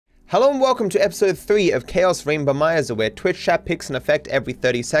Hello and welcome to episode 3 of Chaos Rainbomizer, where Twitch chat picks an effect every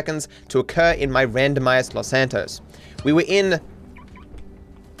 30 seconds to occur in my randomized Los Santos. We were in...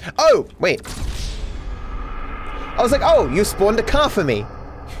 Oh, wait. I was like, oh, you spawned a car for me.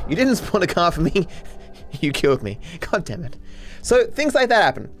 You didn't spawn a car for me. You killed me. God damn it. So, things like that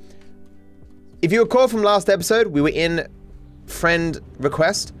happen. If you recall from last episode, we were in friend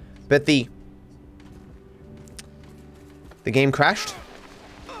request, but the game crashed.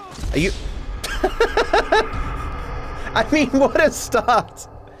 Are you... I mean, what a start!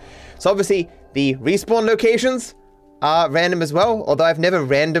 So obviously, the respawn locations are random as well, although I've never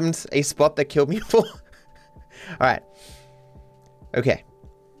randomed a spot that killed me before. Alright. Okay.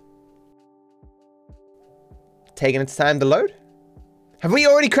 Taking its time to load? Have we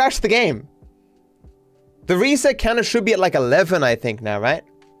already crashed the game? The reset counter should be at like 11, I think, now, right?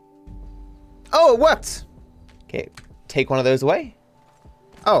 Oh, it worked! Okay, take one of those away.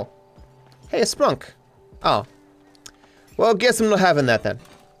 Oh. Hey, a sprunk. Oh. Well, guess I'm not having that then.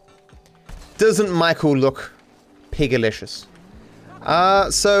 Doesn't Michael look pigalicious?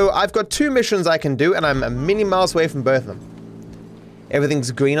 So I've got 2 missions I can do, and I'm a mini miles away from both of them. Everything's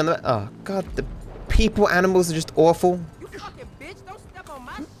green on the... Oh, God, the people animals are just awful. You fucking bitch, don't step on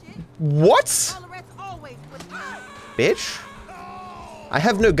my shit. What? Bitch? I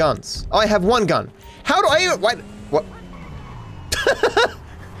have no guns. Oh, I have 1 gun. How do I... What?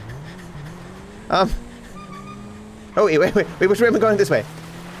 Oh, wait, which way am I going? This way?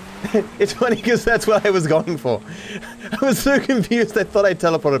 It's funny because that's what I was going for. I was so confused, I thought I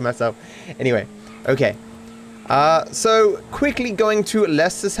teleported myself. Anyway, okay. So, quickly going to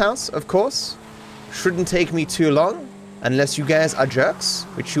Lester's house, of course. Shouldn't take me too long, unless you guys are jerks,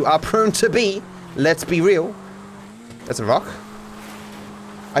 which you are prone to be. Let's be real. That's a rock.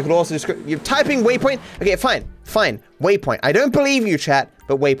 I could also describe... You're typing waypoint? Okay, fine. Waypoint. I don't believe you, chat,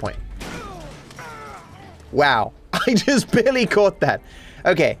 but waypoint. Wow. I just barely caught that.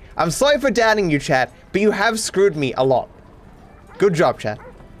 Okay, I'm sorry for doubting you, chat, but you have screwed me a lot. Good job, chat.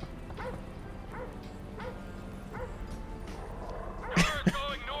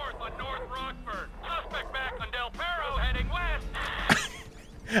 Going north on North Rockford. Suspect back on Del Perro heading west.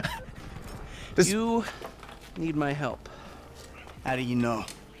 You need my help. How do you know?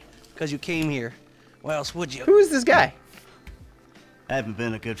 Because you came here. Why else would you? Who is this guy? I haven't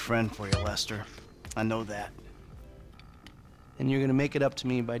been a good friend for you, Lester. I know that. And you're gonna make it up to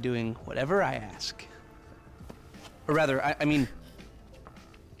me by doing whatever I ask. Or rather, I mean,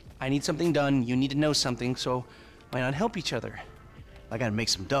 I need something done, you need to know something, so why not help each other? I gotta make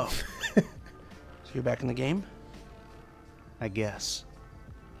some dough. So you're back in the game? I guess.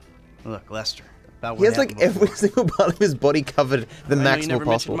 Look, Lester. About He has like every single part of his body covered the maximal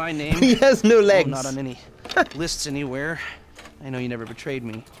possible. My name. He has no legs. Not on any lists anywhere. I know you never betrayed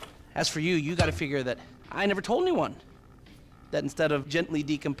me. As for you, you gotta figure that I never told anyone. That instead of gently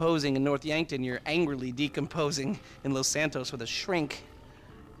decomposing in North Yankton, you're angrily decomposing in Los Santos with a shrink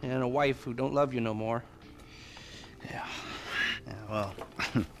and a wife who don't love you no more. Yeah, well,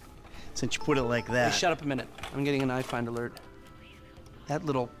 since you put it like that... Hey, shut up a minute. I'm getting an iFind alert. That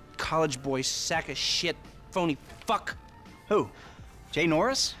little college boy sack of shit, phony fuck. Who? Jay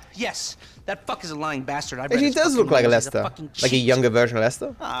Norris? Yes, that fuck is a lying bastard. He does look like a Lester. Like a younger version of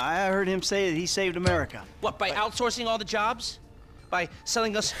Lester. I heard him say that he saved America. What, by outsourcing all the jobs? By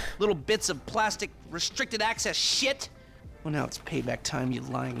selling us little bits of plastic restricted access shit? Well, now it's payback time, you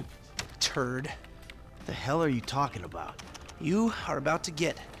lying turd. What the hell are you talking about? You are about to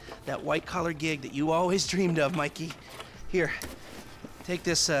get that white-collar gig that you always dreamed of, Mikey. Here, take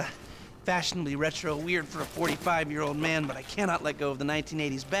this, fashionably retro weird for a 45-year-old man, but I cannot let go of the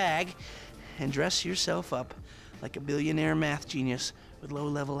 1980s bag, and dress yourself up like a billionaire math genius with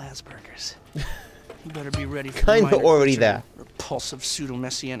low-level Asperger's. You better be ready for Kinda already there. Repulsive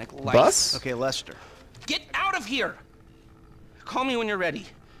pseudo-messianic life. Bus? Okay, Lester. Get out of here! Call me when you're ready.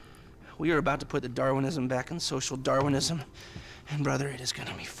 We are about to put the Darwinism back in social Darwinism, and brother, it is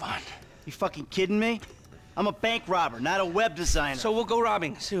gonna be fun. You fucking kidding me? I'm a bank robber, not a web designer. So we'll go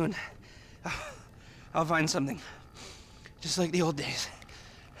robbing soon. I'll find something. Just like the old days.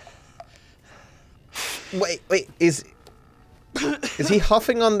 Wait, is he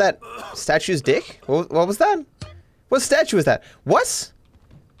huffing on that statue's dick? What was that? What statue is that? What?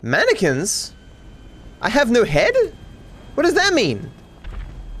 Mannequins? I have no head? What does that mean?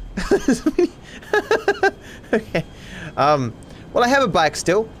 Okay. Well, I have a bike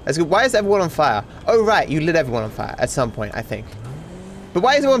still. That's good. Why is everyone on fire? Oh, right. You lit everyone on fire at some point, I think. But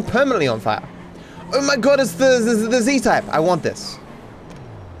why is everyone permanently on fire? Oh my god, it's the Z-Type. I want this.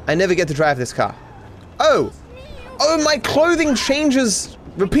 I never get to drive this car. Oh! Oh, my clothing changes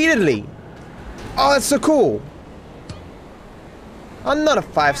Repeatedly. Oh, that's so cool. I'm not a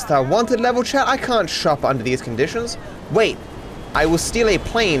 5-star wanted level, chat. I can't shop under these conditions. Wait, I will steal a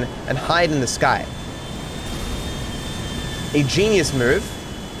plane and hide in the sky. A genius move,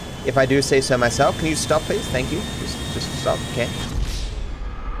 if I do say so myself. Can you stop, please? Thank you. Just stop, okay.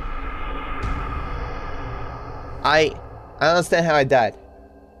 I don't understand how I died.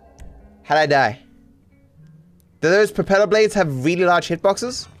 How'd I die? Do those propeller blades have really large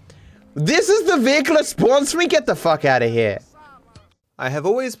hitboxes? This is the vehicle that spawns me? Get the fuck out of here. I have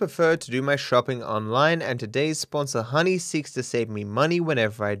always preferred to do my shopping online, and today's sponsor Honey seeks to save me money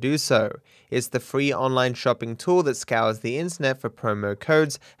whenever I do so. It's the free online shopping tool that scours the internet for promo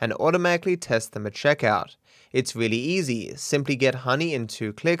codes and automatically tests them at checkout. It's really easy. Simply get Honey in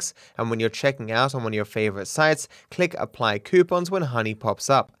 2 clicks, and when you're checking out on one of your favorite sites, click Apply Coupons when Honey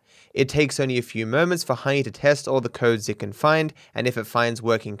pops up. It takes only a few moments for Honey to test all the codes it can find, and if it finds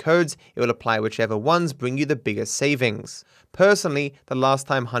working codes, it will apply whichever ones bring you the biggest savings. Personally, the last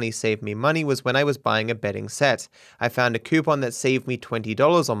time Honey saved me money was when I was buying a bedding set. I found a coupon that saved me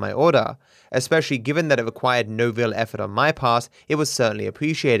 $20 on my order. Especially given that it required no real effort on my part, it was certainly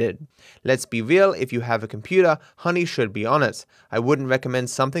appreciated. Let's be real, if you have a computer, Honey should be on it. I wouldn't recommend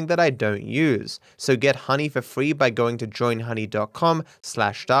something that I don't use. So get Honey for free by going to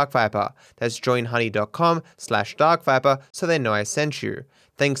joinhoney.com/darkviper. That's joinhoney.com/darkviper so they know I sent you.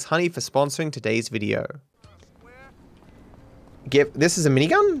 Thanks Honey for sponsoring today's video. This is a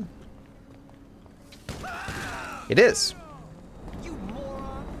minigun? It is.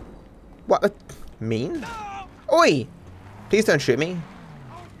 What? Mean? Oi! Please don't shoot me.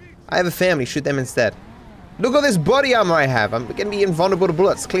 I have a family, shoot them instead. Look at this body armor I have. I'm gonna be invulnerable to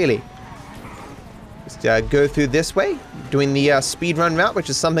bullets, clearly. Just go through this way, doing the speedrun route, which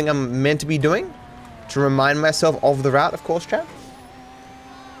is something I'm meant to be doing. To remind myself of the route, of course, chat.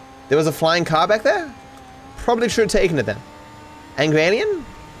 There was a flying car back there? Probably should have taken it then. Angry alien?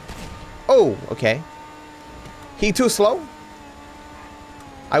 Oh, okay. He too slow?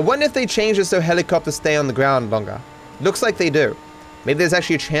 I wonder if they changed it so helicopters stay on the ground longer. Looks like they do. Maybe there's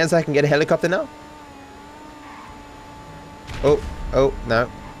actually a chance I can get a helicopter now? Oh, no.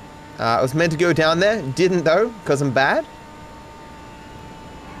 I was meant to go down there. Didn't though, because I'm bad.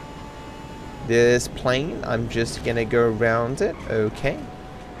 This plane, I'm just gonna go around it. Okay.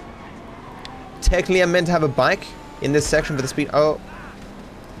 Technically, I'm meant to have a bike in this section for the speed. Oh.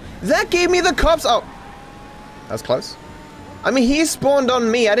 That gave me the cops. Oh. That was close. I mean, he spawned on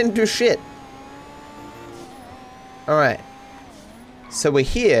me. I didn't do shit. Alright. So we're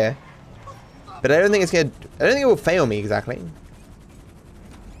here. But I don't think it's gonna... I don't think it will fail me exactly.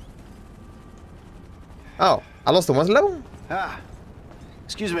 Oh. I lost the one level?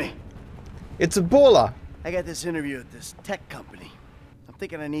 Excuse me. It's a baller. I got this interview at this tech company. I'm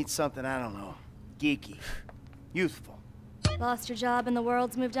thinking I need something, I don't know, geeky, youthful. Lost your job and the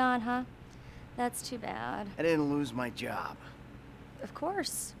world's moved on, huh? That's too bad. I didn't lose my job. Of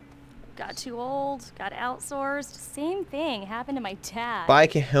course. Got too old, got outsourced. Same thing happened to my dad.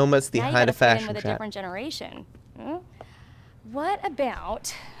 Bike and helmets, the height of fashion, with a different generation. Hmm? What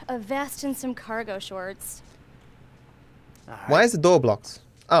about a vest and some cargo shorts? Right. Why is the door blocked?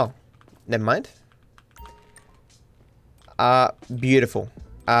 Oh, never mind. Beautiful.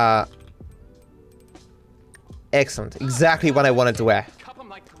 Excellent. Exactly what I wanted to wear.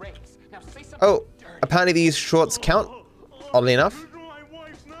 Oh, apparently these shorts count, oddly enough.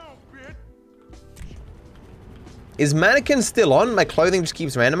 Is mannequin still on? My clothing just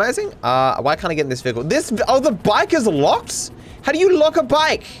keeps randomizing? Why can't I get in this vehicle? Oh, the bike is locked? How do you lock a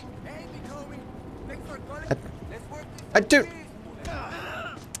bike? I do.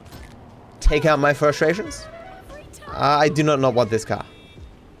 Take out my frustrations. I do not want this car.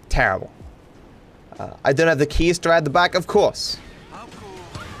 Terrible. I don't have the keys to ride the bike, of course.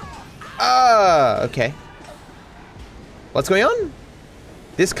 Okay. What's going on?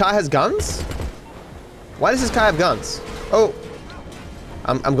 This car has guns? Why does this car have guns? Oh.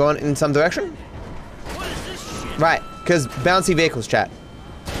 I'm going in some direction? Right, because bouncy vehicles, chat.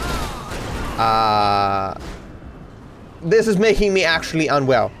 This is making me actually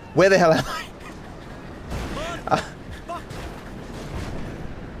unwell. Where the hell am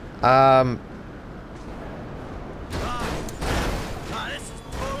I?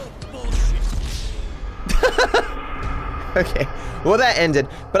 Okay, well that ended,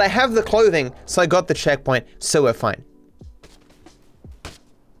 but I have the clothing, so I got the checkpoint, so we're fine.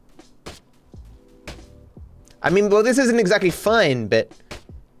 I mean, well, this isn't exactly fine, but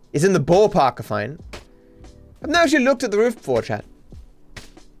it's in the ballpark of fine. I've never actually looked at the roof before, chat.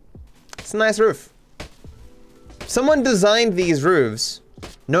 It's a nice roof. Someone designed these roofs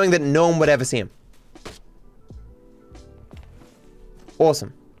knowing that no one would ever see him.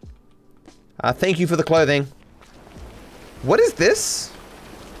 Awesome. Thank you for the clothing. What is this?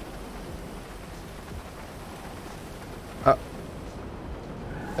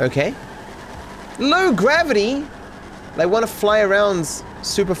 Okay. Low gravity? Like, want to fly around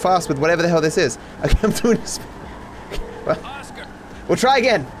super fast with whatever the hell this is. Okay, I'm doing this. Well, Oscar. we'll try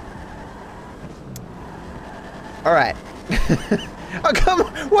again. Alright. Oh, come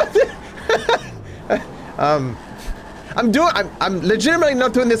on. What the? I'm legitimately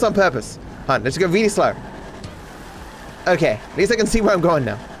not doing this on purpose. Hold on, let's go really slow. Okay, at least I can see where I'm going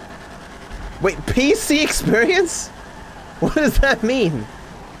now. Wait, PC experience? What does that mean?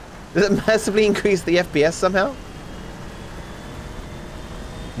 Does it massively increase the FPS somehow?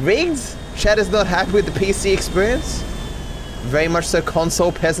 Rigged? Chat is not happy with the PC experience? Very much so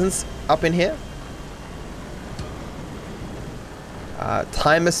console peasants up in here.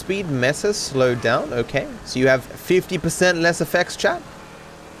 Timer speed, messes, slowed down. Okay, so you have 50% less effects, chat.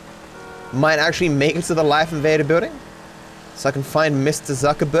 Might actually make it to the Life Invader building. So I can find Mr.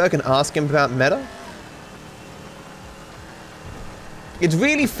 Zuckerberg and ask him about meta. It's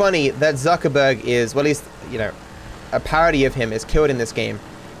really funny that Zuckerberg is, well, at least, you know, a parody of him is killed in this game.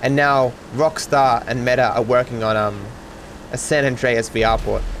 And now Rockstar and Meta are working on a San Andreas VR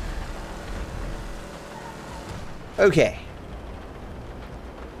port. Okay.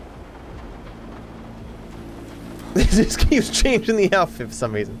 This just keeps changing the outfit for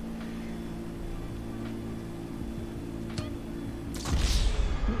some reason.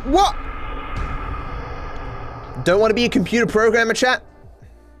 What? Don't want to be a computer programmer, chat?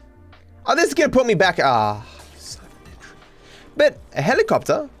 Oh, this is gonna put me back. Ah, son of a bitch. But a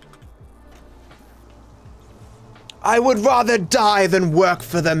helicopter? I would rather die than work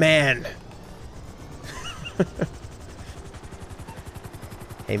for the man.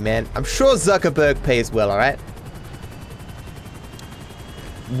 Hey man, I'm sure Zuckerberg pays well, alright?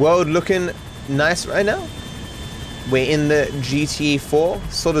 World looking nice right now. We're in the GTA 4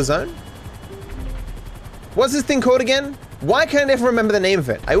 sort of zone. What's this thing called again? Why can't I never remember the name of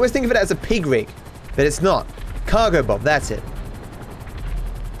it? I always think of it as a pig rig, but it's not. Cargo Bob, that's it.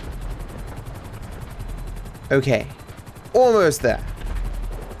 Okay. Almost there.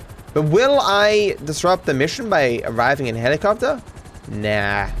 But will I disrupt the mission by arriving in a helicopter?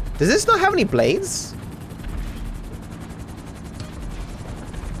 Nah. Does this not have any blades?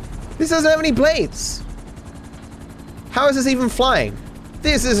 This doesn't have any blades. How is this even flying?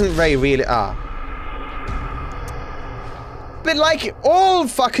 This isn't very real. But like, all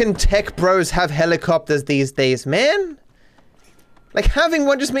fucking tech bros have helicopters these days, man. Like, having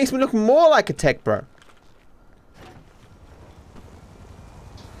one just makes me look more like a tech bro.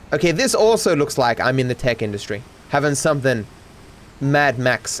 Okay, this also looks like I'm in the tech industry. Having something Mad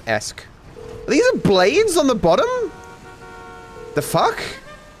Max-esque. These are blades on the bottom? The fuck?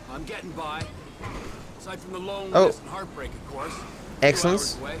 I'm getting by. Aside from the loneliness and heartbreak, of course.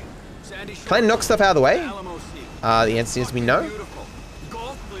 Excellent. Can I knock stuff out of the way? The answer seems to be no. Beautiful.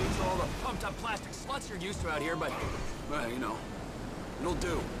 Golf fleets are all the pumped up plastic sluts you're used to out here, but, well, you know, it'll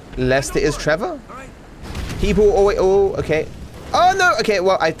do. Lester is Trevor? All right. People always... Oh, okay. Oh, no! Okay,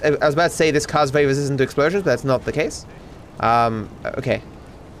 well, I was about to say this car's very resistant to explosions, but that's not the case. Okay.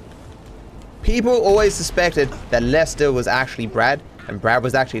 People always suspected that Lester was actually Brad, and Brad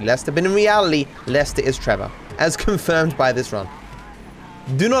was actually Lester, but in reality, Lester is Trevor, as confirmed by this run.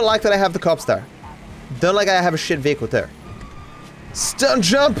 Do not like that I have the cops there. Don't like I have a shit vehicle there. Stunt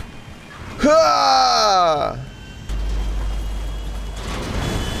jump! Ha!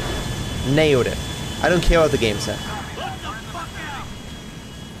 Nailed it. I don't care what the game said.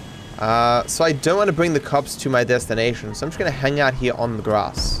 So I don't want to bring the cops to my destination, so I'm just going to hang out here on the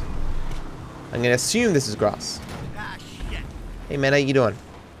grass. I'm going to assume this is grass. Hey man, how you doing?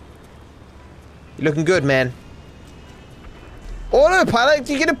 You're looking good, man. Autopilot,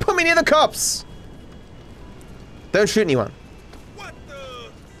 you're going to put me near the cops! Don't shoot anyone. What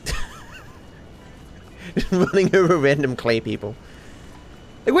the? Just running over random clay people.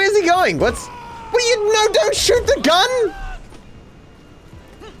 Like, where's he going? What do you... No, don't shoot the gun!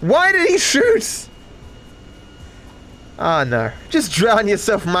 Why did he shoot? Ah, no. Just drown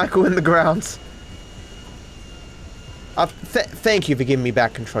yourself, Michael, in the ground. Thank you for giving me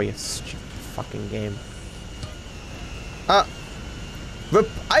back control, you stupid fucking game. I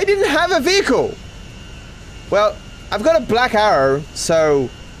didn't have a vehicle! Well, I've got a black arrow, so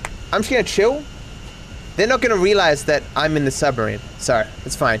I'm just gonna chill. They're not gonna realize that I'm in the submarine, so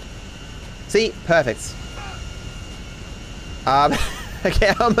it's fine. See? Perfect.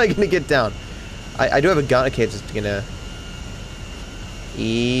 Okay, how am I gonna get down? I do have a gun. Okay, just gonna...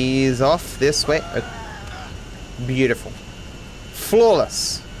 Ease off this way. Beautiful.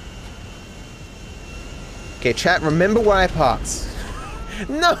 Flawless. Okay, chat, remember where I parked.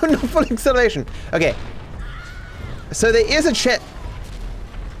 No, not full acceleration. Okay. So there is a chance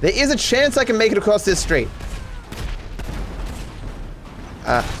I can make it across this street.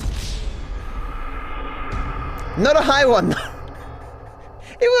 Not a high one.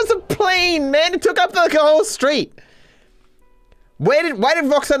 It was a plane, man. It took up like a whole street. Why did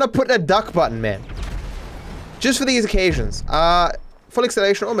Rockstar not put a duck button, man? Just for these occasions. Full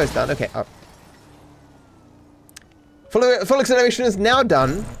acceleration almost done. Okay. Full acceleration is now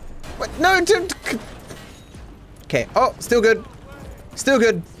done. What? No. Okay. Oh, still good. Still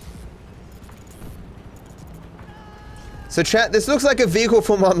good. So chat, this looks like a vehicle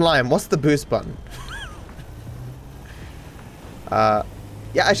from online. What's the boost button?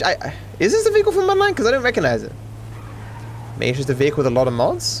 Yeah, is this a vehicle from online? Because I don't recognize it. Maybe it's just a vehicle with a lot of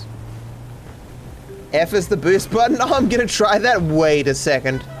mods. F is the boost button. Oh, I'm gonna try that. Wait a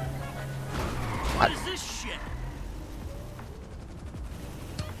second. What is this shit?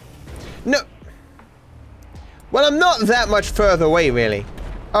 No. Well, I'm not that much further away, really.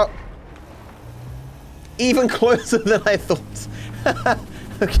 Oh. Even closer than I thought.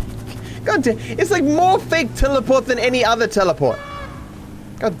 Okay. God damn. It's like more fake teleport than any other teleport.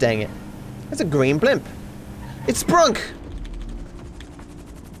 God dang it. That's a green blimp. It's sprunk.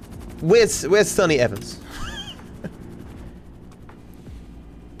 Where's Sonny Evans?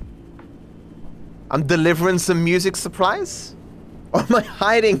 I'm delivering some music supplies? Or am I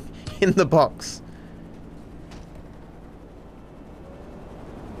hiding in the box?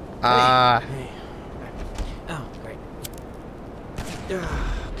 Oh, great.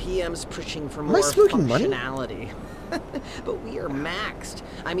 PM's pushing for more functionality. But we are maxed.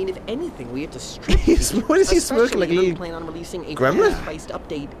 I mean, if anything, we have to strip. What is he smoking? Like a little plan on releasing a gremlin? spiced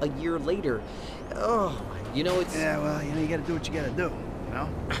update a year later. Oh, you know it's. Yeah, well, you know you gotta do what you gotta do. You know.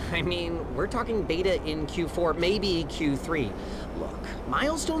 I mean, we're talking beta in Q4, maybe Q3. Look,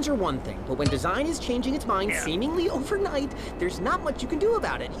 milestones are one thing, but when design is changing its mind seemingly overnight, there's not much you can do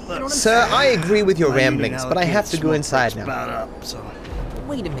about it. You know what I'm Sir, saying? I agree with your ramblings, but I have to go inside now. Up, so.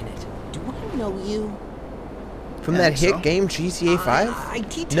 Wait a minute. Do I know you? From that hit game GTA 5?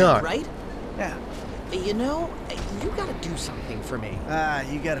 IT No. right? Yeah. You know, you gotta do something for me.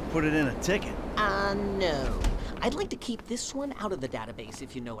 You gotta put it in a ticket. No. I'd like to keep this one out of the database,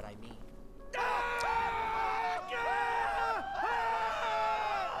 if you know what I mean.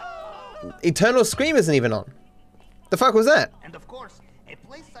 Eternal Scream isn't even on. The fuck was that? And of course, a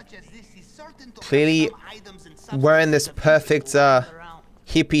place such as this is certain to Clearly have some items and substances wearing this that perfect people don't have around.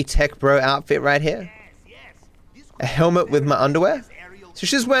 hippie tech bro outfit right here. A helmet with my underwear? So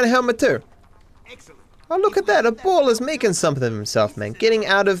she's wearing a helmet too. Oh, look at that. A baller's making something of himself, man. Getting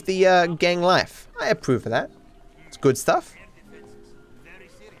out of the gang life. I approve of that. It's good stuff.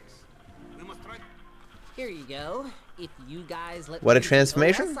 Here you go. If you guys let What a me do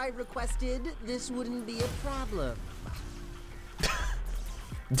transformation. the OS I requested, this wouldn't be a problem.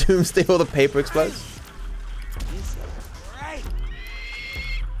 Doomsday, all the paper explodes.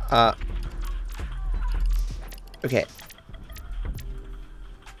 Okay.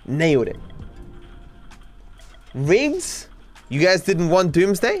 Nailed it. Riggs? You guys didn't want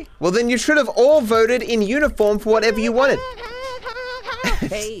Doomsday? Well, then you should have all voted in uniform for whatever you wanted.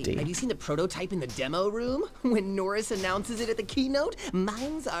 Hey, have you seen the prototype in the demo room? When Norris announces it at the keynote,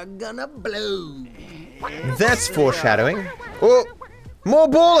 minds are gonna blow. That's foreshadowing. Oh, more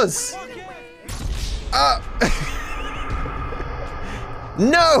ballers.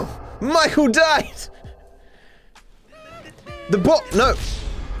 No, Michael died. The ball, no.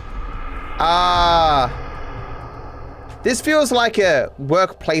 This feels like a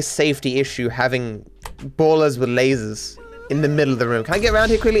workplace safety issue, having ballers with lasers in the middle of the room. Can I get around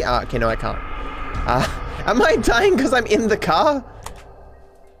here quickly? Okay, no, I can't. Am I dying because I'm in the car?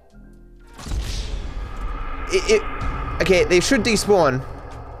 Okay, they should despawn.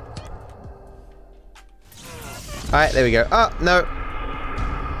 Alright, there we go. Oh, no.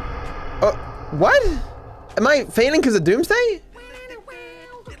 Oh, what? Am I failing because of Doomsday?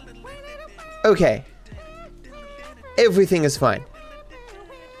 Okay. Everything is fine.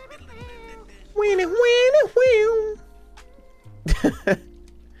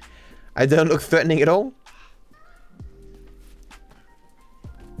 I don't look threatening at all.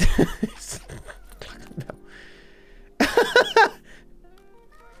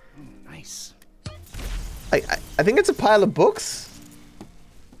 Nice. I think it's a pile of books.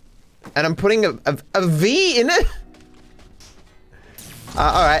 And I'm putting a V in it.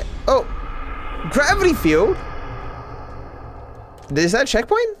 Alright. Oh. Gravity field. Is that a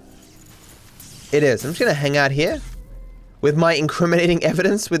checkpoint? It is. I'm just gonna hang out here with my incriminating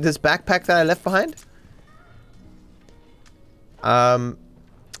evidence with this backpack that I left behind.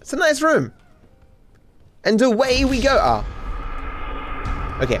 It's a nice room. And away we go. Ah.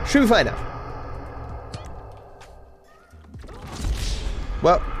 Okay, should be fine now.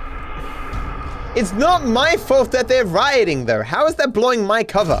 Well, it's not my fault that they're rioting, though. How is that blowing my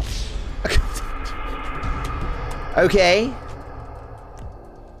cover? Okay.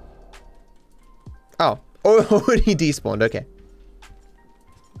 Oh, already despawned. Okay.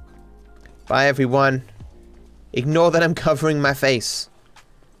 Bye, everyone. Ignore that I'm covering my face.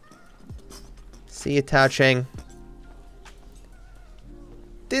 See you, Tao Cheng.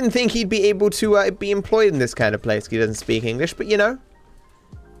 Didn't think he'd be able to be employed in this kind of place. He doesn't speak English, but you know.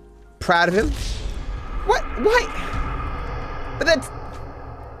 Proud of him. What? Why? But that's...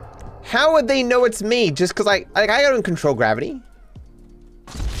 How would they know it's me? Just because I don't control gravity.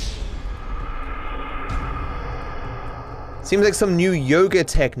 Seems like some new yoga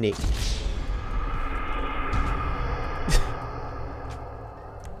technique.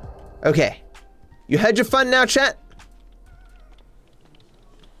 Okay. You had your fun now, chat?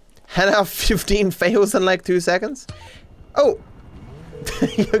 Had our 15 fails in like 2 seconds? Oh!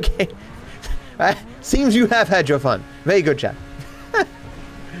 Okay. Seems you have had your fun. Very good, chat.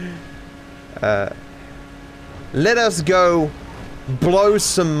 Let us go blow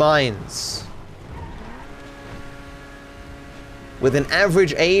some minds. With an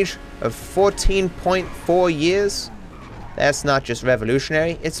average age of 14.4 years. That's not just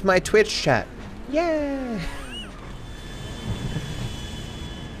revolutionary, it's my Twitch chat. Yay!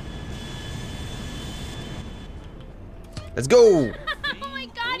 Let's go! Oh my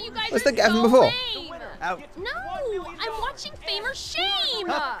god, you guys What's are the guy so from before? lame. Out. No, I'm watching Fame or Shame.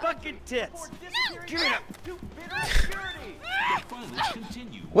 Fucking tits. Give me that.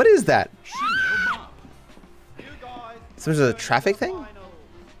 What is that? Some sort of traffic thing?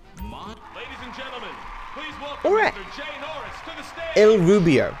 Alright. El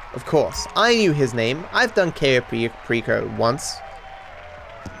Rubio, of course. I knew his name. I've done KO Preco once.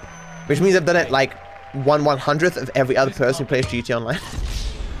 Which means I've done it like 1/100th of every other person who plays GT Online.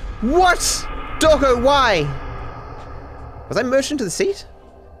 What? Doggo, why? Was I motioned to the seat?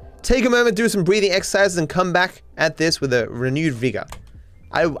 Take a moment, do some breathing exercises, and come back at this with a renewed vigor.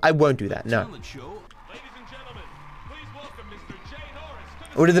 I won't do that, no.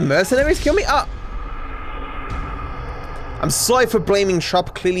 Or did the mercenaries kill me? Oh! I'm sorry for blaming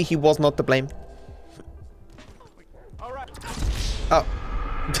Shop. Clearly he was not to blame. Oh.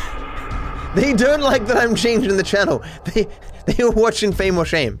 They don't like that I'm changing the channel. They were watching Fame or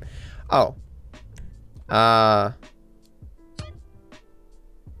Shame. Oh.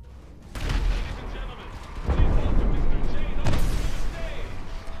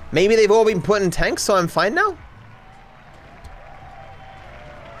 Maybe they've all been put in tanks, so I'm fine now?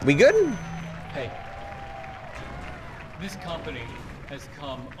 We good? Hey. This company has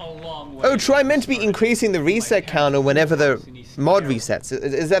come a long way. Oh, true, I meant to be increasing the reset counter whenever the mod resets.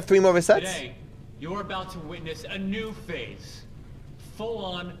 Is that 3 more resets? Today, you're about to witness a new phase.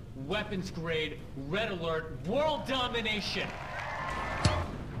 Full-on, weapons-grade, red alert, world domination.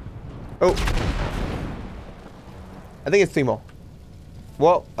 Oh. I think it's 3 more.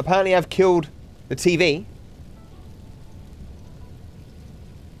 Well, apparently I've killed the TV.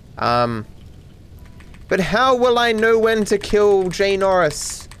 But how will I know when to kill Jay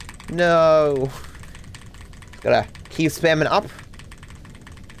Norris? No. Gotta keep spamming up.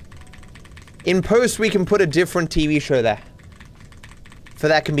 In post, we can put a different TV show there. So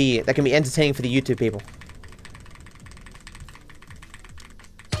that can be entertaining for the YouTube people.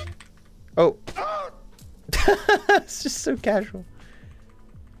 Oh. It's just so casual.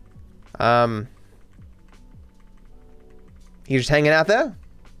 You just hanging out there?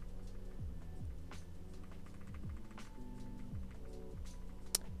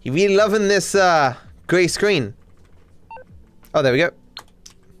 You really loving this gray screen? Oh, there we go.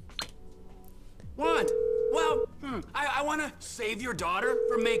 What? Well, I want to save your daughter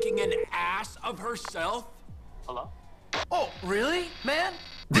from making an ass of herself. Hello? Oh, really, man?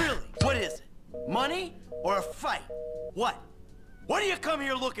 Really? What is it? Money or a fight? What? What do you come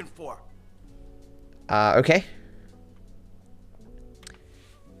here looking for? Okay.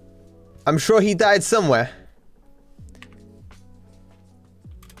 I'm sure he died somewhere.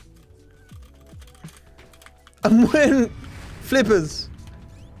 I'm wearing flippers.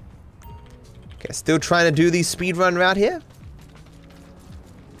 Okay, still trying to do the speedrun route here.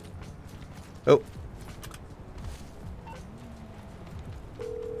 Oh.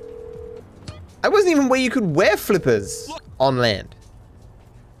 I wasn't even where you could wear flippers on land.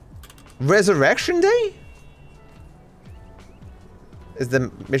 Resurrection Day? Is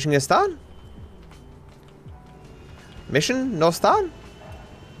the mission gonna start? Mission? No start?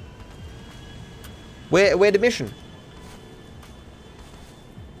 Where the mission?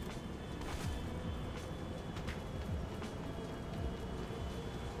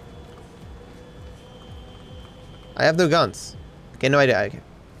 I have no guns. Okay, no idea. Okay.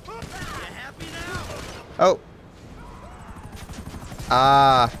 Oh.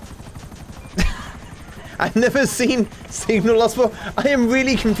 I've never seen Signal Lost before. I am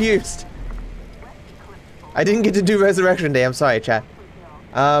really confused. I didn't get to do Resurrection Day. I'm sorry, chat.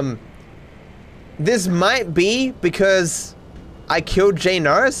 This might be because I killed Jay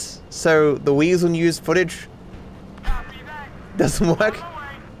Norris, so the Weasel News footage doesn't work.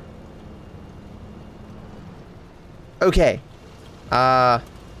 Okay. So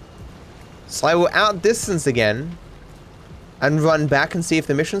I will outdistance again and run back and see if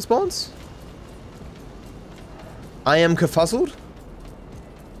the mission spawns. I am confuzzled.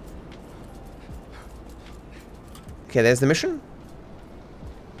 Okay, there's the mission.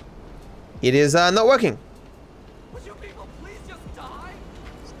 It is not working. Would you people please just die?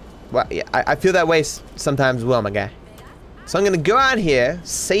 Well, yeah, I feel that way sometimes as well, my guy. So I'm gonna go out here,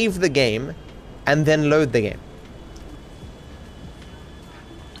 save the game, and then load the game.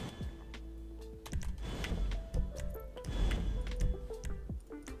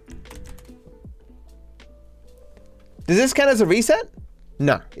 Does this count as a reset?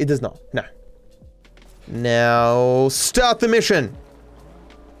 No, it does not. No. Now, start the mission.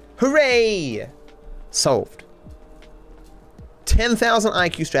 Hooray! Solved. 10,000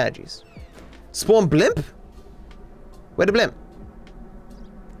 IQ strategies. Spawn blimp? Where the blimp?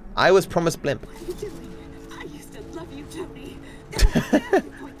 I was promised blimp. What are you doing? I used to love you, Tony.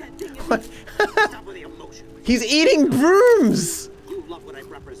 What? He's eating brooms! You love what I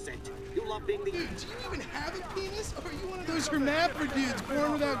represent. You love being the... Dude, do you even have a penis? Or are you one of those hermaphrodites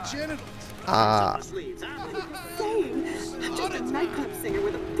born without genitals? Same. I'm just a nightclub singer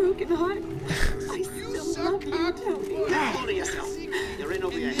with a broken heart. I still love you, Tony. Hold to yourself. You're in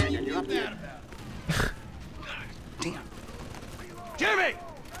over your head and you're up there. Damn. Jimmy!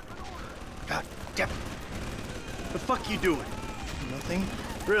 God damn it. The fuck you doing? Nothing.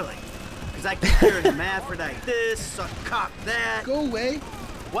 Really? Because I keep hearing hermaphrodite this, suck cock that. Go away.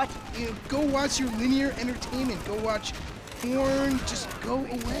 What? You know, go watch your linear entertainment. Go watch porn. Just go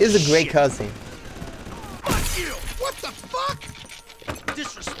away. This is a great cutscene. Fuck you! What the fuck?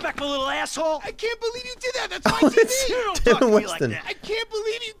 Disrespectful little asshole! I can't believe you did that. That's my Oh, TV. it's You don't Tim talk to me like Weston. that. I can't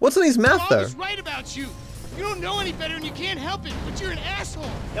believe you. What's on his mouth, Mom though? was right about you. You don't know any better and you can't help it, but you're an asshole.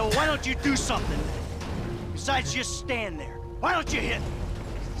 Yeah, well, why don't you do something then? Besides just stand there. Why don't you hit?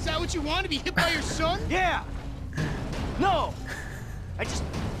 Is that what you want, to be hit by your son? Yeah! No! I just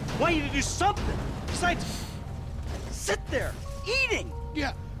want you to do something. Besides, sit there, eating!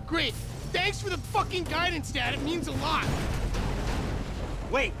 Yeah, great. Thanks for the fucking guidance, Dad. It means a lot.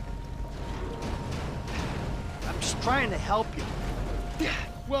 Wait. I'm just trying to help you. Yeah,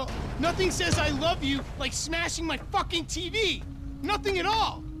 well, nothing says I love you like smashing my fucking TV. Nothing at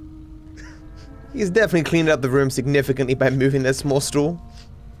all. He's definitely cleaned up the room significantly by moving that small stool.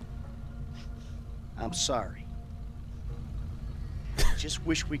 I'm sorry. I just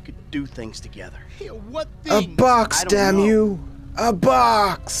wish we could do things together. Hey, what A thing? box, I don't damn know. you! A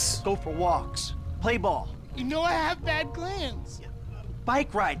box! Go for walks. Play ball. You know I have bad glands.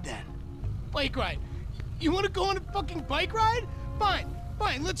 Bike ride then. Bike ride. You want to go on a fucking bike ride? Fine,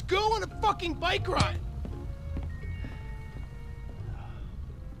 fine. Let's go on a fucking bike ride.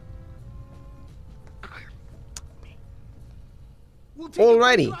 We'll take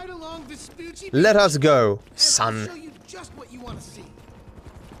Alrighty. a bike ride along Vespucci Let Beach, us go, and I'll son. show you just what you want to see.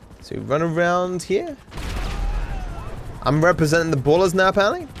 So we run around here. I'm representing the ballers now,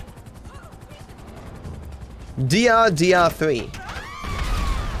 apparently. DR3.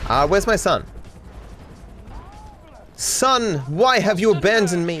 Where's my son? Son, why have you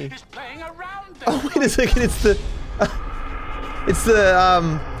abandoned me? Oh, wait a second, it's the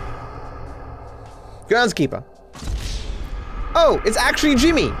groundskeeper. Oh, it's actually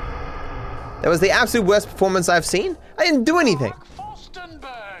Jimmy. That was the absolute worst performance I've seen. I didn't do anything.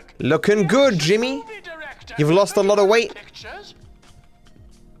 Looking good, Jimmy. You've lost a lot of weight.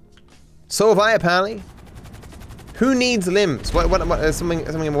 So have I, apparently. Who needs limbs? What, is something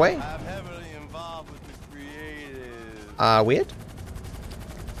in the way? I'm heavily involved with the creative. Weird.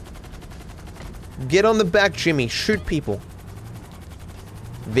 Get on the back, Jimmy. Shoot people.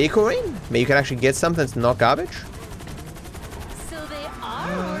 Vehicle ring? Maybe you can actually get something that's not garbage? So they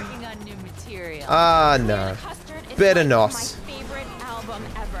are working on new material. No. Better not. My favorite album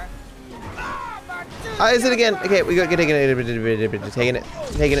ever. Is it again? Okay, we got taking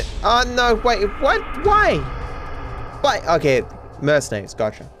it. Oh no, wait, what? Why? Why? Okay, mercenaries,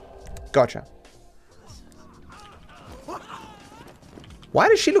 gotcha. Gotcha. Why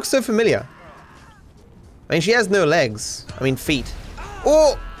does she look so familiar? I mean, she has no legs. I mean, feet.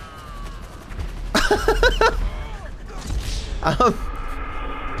 Oh!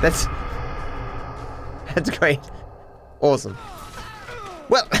 That's great. Awesome.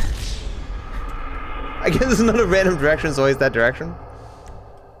 Well, I guess it's not a random direction, it's always that direction.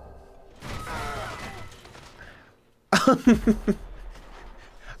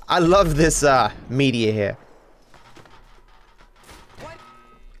 I love this media here.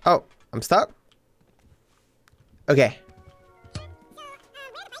 Oh, I'm stuck? Okay.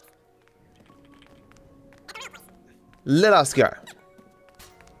 Let us go.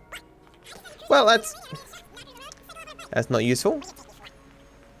 Well, that's not useful.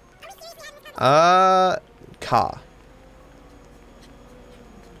 Car.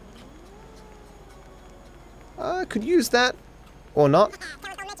 Could use that or not.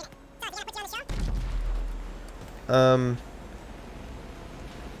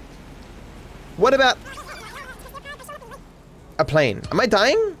 What about a plane? Am I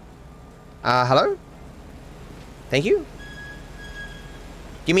dying? Hello? Thank you.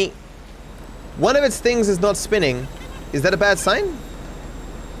 Give me... One of its things is not spinning. Is that a bad sign?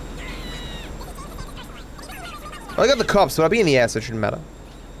 Well, I got the cops, so I'll be in the air, so it shouldn't matter.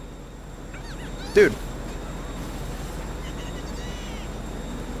 Dude.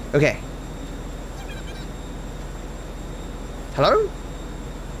 Okay. Hello?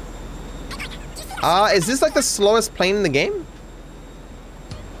 Is this like the slowest plane in the game?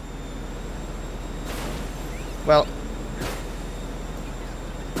 Well.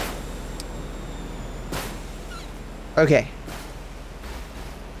 Okay.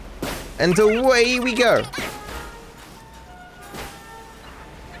 And away we go.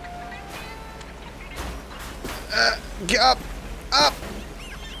 Get up, up,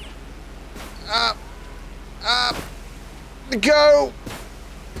 up, up, go.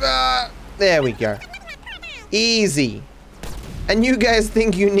 There we go. Easy. And you guys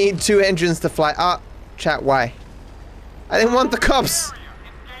think you need 2 engines to fly? Chat, why? I didn't want the cops.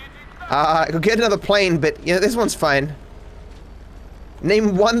 I could get another plane, but you know, this one's fine.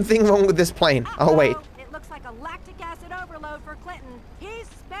 Name one thing wrong with this plane. Oh, wait. It looks like a lactic acid overload for Clinton. He's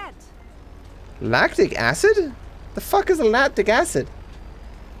spent. Lactic acid? The fuck is a lactic acid?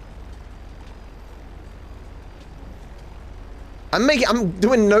 I'm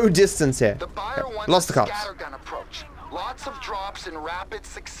doing no distance here. The buyer wants lost the cops. scattergun approach. Lots of drops in rapid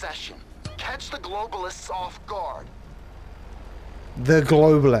succession. Catch the globalists off guard. The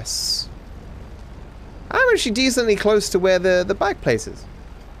globalists. I'm actually decently close to where the bike place is.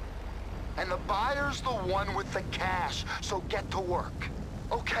 And the buyer's the one with the cash, so get to work.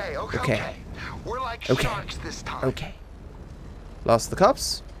 Okay. We're like sharks this time. Okay. Lost the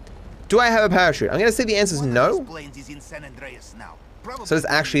cops. Do I have a parachute? I'm gonna say the answer is no. So let's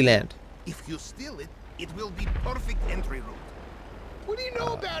actually land. If you steal it, it will be perfect entry route. What do you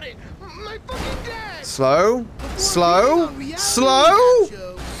know about it? My fucking dad. Slow. Slow. Slow.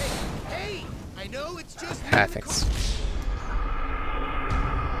 Hey, I know it's just perfect.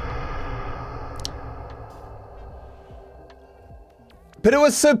 But it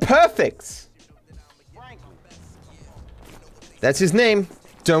was so perfect. That's his name.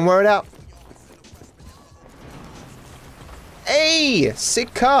 Don't wear it out. Hey,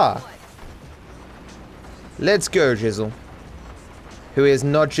 sick car. Let's go, Jizzle. Who is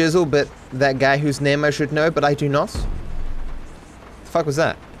not Jizzle, but that guy whose name I should know, but I do not. The fuck was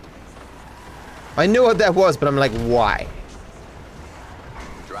that? I knew what that was, but I'm like, why?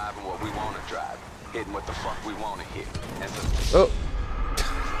 Driving what we want to drive, hitting what the fuck we want to hit. Oh.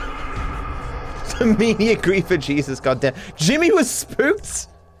 The media grief for Jesus, goddamn. Jimmy was spooked?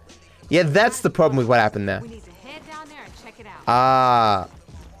 Yeah, that's the problem with what happened there. We need to head down there and check it out.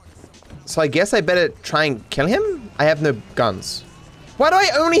 So I guess I better try and kill him? I have no guns. Why do I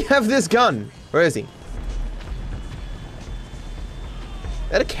only have this gun? Where is he? Is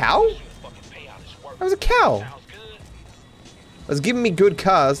that a cow? That was a cow. It was giving me good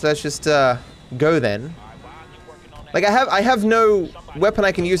cars. Let's just go then. Like I have no weapon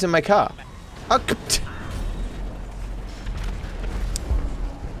I can use in my car.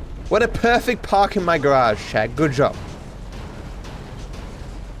 What a perfect park in my garage, Chad. Good job.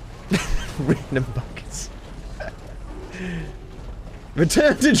 Random buckets.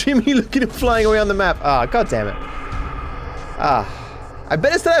 Return to Jimmy. Look at him flying away on the map. Ah, god damn it. I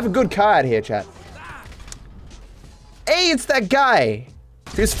better still have a good car out here, chat. Hey, it's that guy.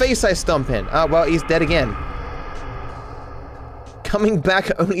 Whose face I stomp in? Oh, well, he's dead again. Coming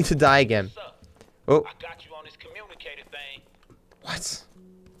back only to die again. Oh. I got you on this communicator thing. What?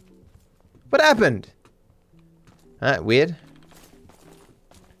 What happened? Alright, weird.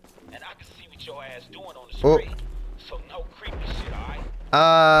 And I can see what your ass doing on the screen. So no creepy shit,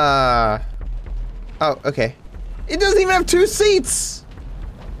 alright? Oh, okay. It doesn't even have 2 seats!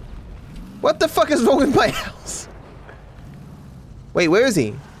 What the fuck is wrong with my house? Wait, where is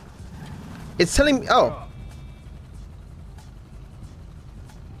he? It's telling me, oh.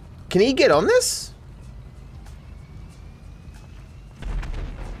 Can he get on this?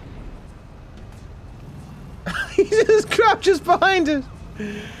 He just crouches behind it.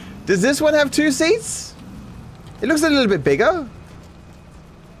 Does this one have 2 seats? It looks a little bit bigger.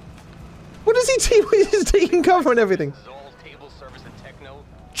 What does he do? He's taking cover and everything.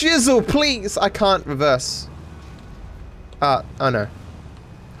 Jizzle, please! I can't reverse. Oh no.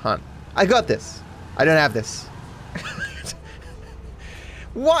 Hunt. I got this. I don't have this.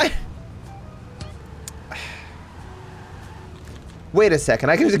 Why? Wait a second.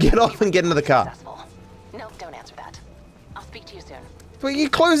 I can just get off and get into the car. No, don't answer that. I'll speak to you soon. But you're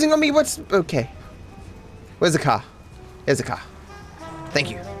closing on me. What's okay? Where's the car? Here's the car. Thank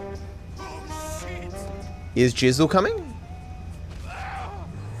you. Is Jizzle coming?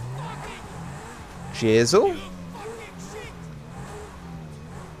 Jizzle?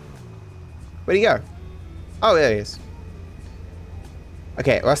 Where'd he go? Oh, there he is.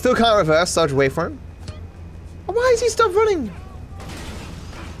 Okay, well, I still can't reverse, so I'll just wait for him. Oh, why has he stopped running?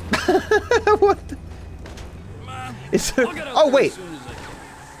 What the? It's oh, wait.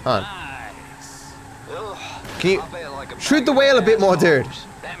 Hold on. Can you shoot the whale a bit more, dude?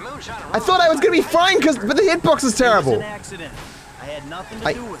 I thought I was gonna be fine, but the hitbox is terrible. I had nothing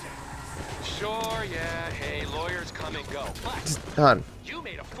to do with it. Sure, yeah, hey, lawyers come and go. Just, hold on. You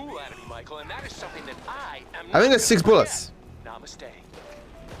made a fool out of me, Michael, and that is something that I am I think that's 6 bullets. Namaste.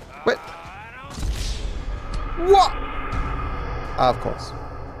 What? What? Oh, of course.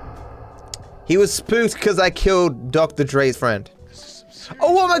 He was spooked because I killed Dr. Dre's friend.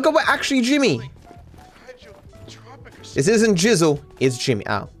 Oh my god, we're actually Jimmy. This isn't Jizzle, it's Jimmy.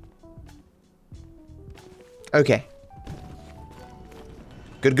 Ow. Okay.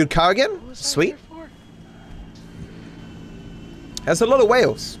 Good car again? Sweet. That's a lot of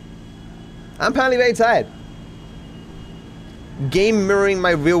whales. I'm apparently very tired. Game mirroring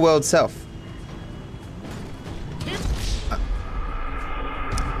my real world self.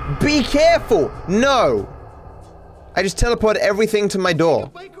 Be careful! No! I just teleported everything to my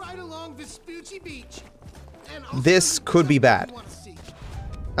door. This could be bad.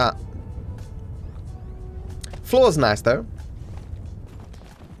 Floor's nice though.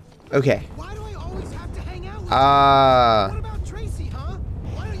 Okay.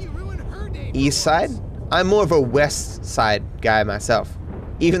 East side? I'm more of a west side guy myself.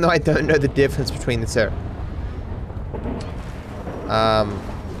 Even though I don't know the difference between the two.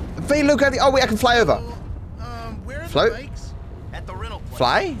 Hey, look at the. Oh wait, I can fly over. Float.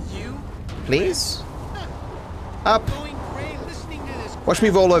 Fly. Please. Up. Watch me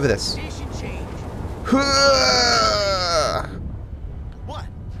roll over this.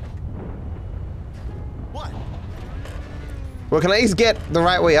 Well, can I at least get the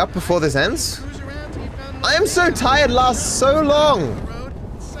right way up before this ends? I am so tired, lasts so long.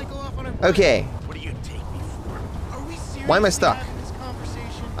 Okay. Why am I stuck?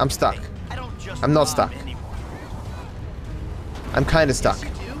 I'm stuck. I'm not stuck. I'm kind of stuck.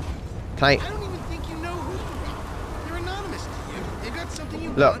 Can I?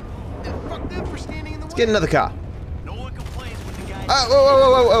 Look. Let's get another car.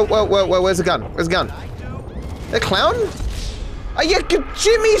 Oh, whoa, where's the gun? Where's the gun? The clown? Are you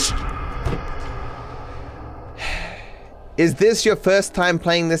Jimmy's? Is this your first time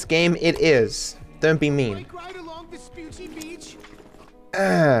playing this game? It is. Don't be mean.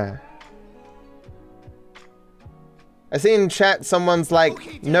 I see in chat someone's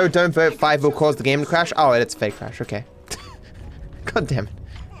like, no, don't vote, 5 will cause the game to crash. Oh, it's fake crash, okay. God damn it.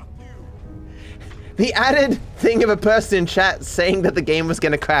 The added thing of a person in chat saying that the game was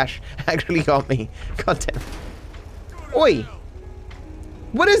gonna crash actually got me. God damn it. Oi!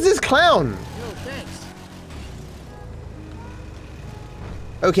 What is this clown?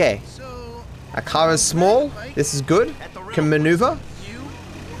 Okay. Our car is small. This is good. Can maneuver.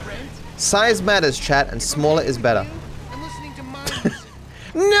 Size matters, chat, and smaller is better.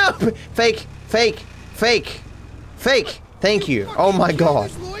 No! Fake, fake, fake, fake. Thank you. Oh my god.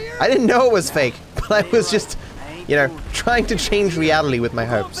 I didn't know it was fake, but I was just, you know, trying to change reality with my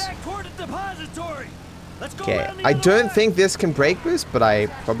hopes. Okay, I don't think this can break boost, but I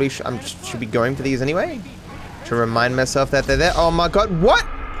probably should be going for these anyway. To remind myself that they're there. Oh my god, what?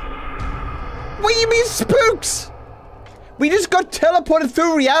 What do you mean spooks? We just got teleported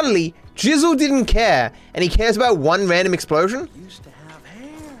through reality. Jizzle didn't care, and he cares about one random explosion?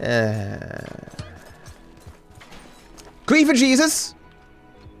 Grief for Jesus.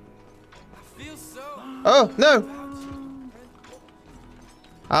 Oh, no.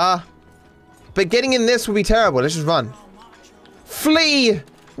 But getting in this would be terrible. Let's just run. Flee!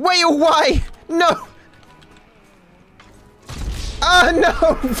 Whale, why? No! Ah,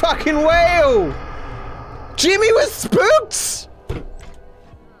 no! Fucking whale! Jimmy was spooked!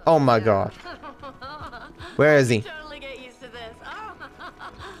 Oh my god. Where is he?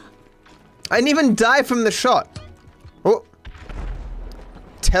 I didn't even die from the shot. Oh.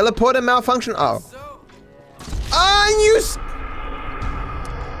 Teleporter malfunction? Oh. Ah, you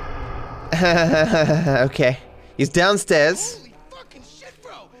okay. He's downstairs.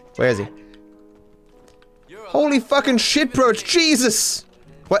 Where is he? Holy fucking shit, bro. It's Jesus.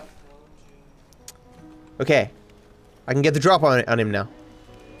 What? Okay. I can get the drop on him now.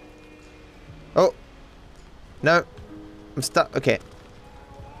 Oh. No. I'm stuck. Okay.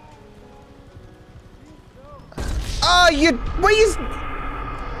 Ah, you. Wait,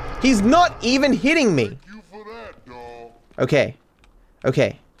 he's not even hitting me. Okay.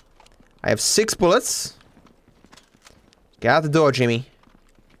 Okay. I have 6 bullets. Get out the door, Jimmy.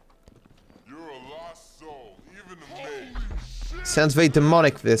 You're a lost soul, even to me. Sounds very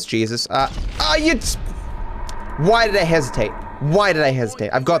demonic, this, Jesus. You. Why did I hesitate? Why did I hesitate?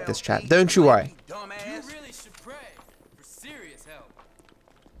 I've got this, chat. Don't you worry. You really should pray for serious help.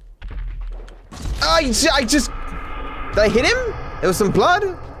 I just. Did I hit him? There was some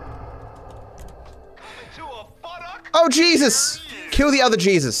blood. Oh, Jesus! Kill the other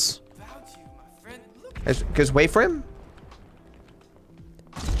Jesus. Goes wait for him.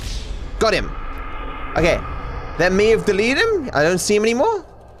 Got him. Okay. That may have deleted him. I don't see him anymore.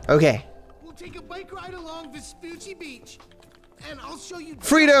 Okay. We'll take a bike ride along Vespucci Beach, and I'll show you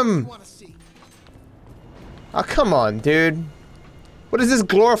freedom. Oh, come on, dude. What is this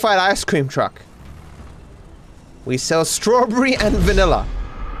glorified ice cream truck? We sell strawberry and vanilla.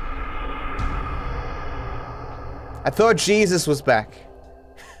 I thought Jesus was back.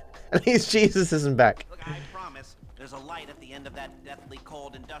 At least Jesus isn't back. Look, I promise, there's a light at the end of that deathly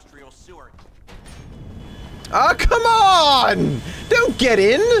cold industrial sewer. Oh, come on! Don't get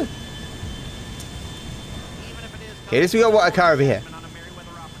in! Okay, at least we got a car over here.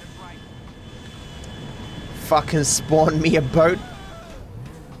 Fucking spawn me a boat.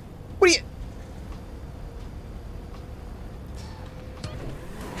 What are you...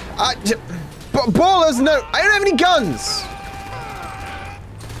 Ballers, no! I don't have any guns!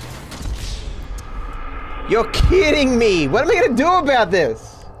 You're kidding me! What am I gonna do about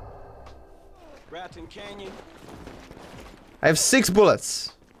this? Bratton Canyon. I have 6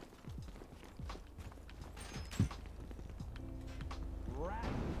 bullets.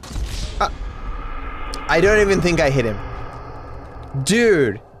 I don't even think I hit him.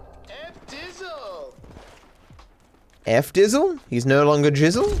 Dude. F-Dizzle? He's no longer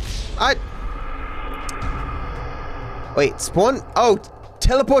Jizzle? Wait, spawn? Oh,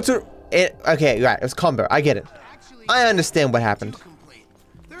 teleport to... Okay, right, it was combo. I get it. I understand what happened.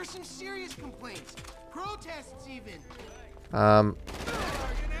 There are some serious complaints. Protests even.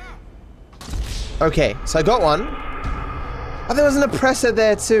 Okay, so I got one. Oh, there was an oppressor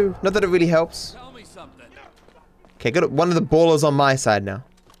there too. Not that it really helps. Tell me something. Okay, got one of the ballers on my side now.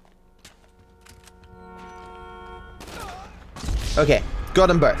 Okay, got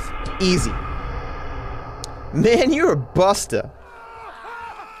them both. Easy. Man, you're a buster.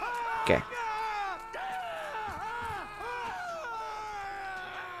 Okay.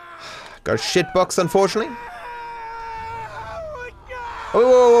 Got a shitbox, unfortunately. Whoa,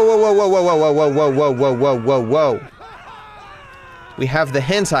 whoa, whoa, whoa, whoa, whoa, whoa, whoa, whoa, whoa, whoa, whoa, whoa. We have the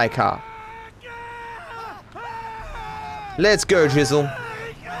hentai car. Let's go, Jizzle.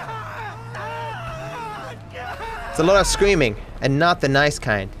 It's a lot of screaming, and not the nice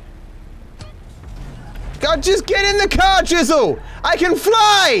kind. God, just get in the car, Jizzle! I can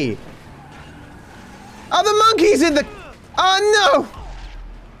fly! Are the monkeys in the... Oh, no!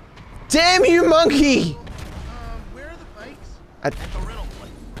 Damn you, monkey! Where are the bikes?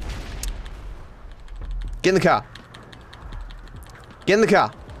 Get in the car. Get in the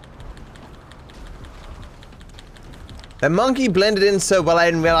car. The monkey blended in so well I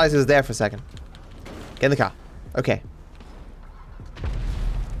didn't realize it was there for a second. Get in the car. Okay.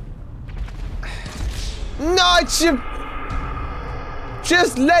 No,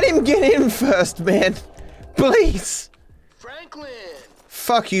 just let him get in first, man. Please! Franklin!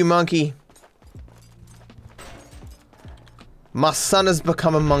 Fuck you, monkey. My son has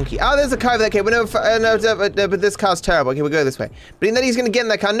become a monkey. Oh, there's a car over there. Okay, no, but this car's terrible. Okay, we'll go this way. But then he's gonna get in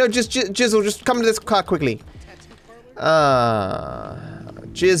that car. No, just Jizzle, just come to this car quickly.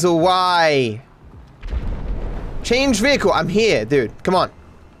 Jizzle, why? Change vehicle. I'm here, dude. Come on.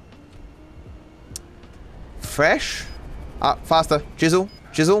 Fresh. Faster. Jizzle.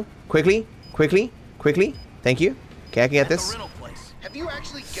 Jizzle. Quickly. Quickly. Quickly. Thank you. Okay, I can get this. Have you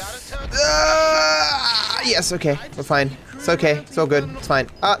actually got a tug? Yes, okay. We're fine. It's okay. It's all good. It's fine.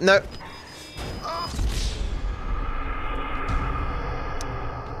 No.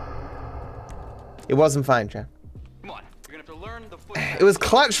 It wasn't fine, Chad. Come on. You're gonna have to learn the It was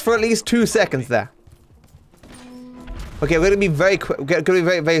clutch for at least 2 seconds there. Okay, we're gonna be very quick. We're gonna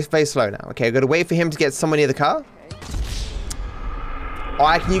be very slow now. Okay, we're gonna wait for him to get somewhere near the car.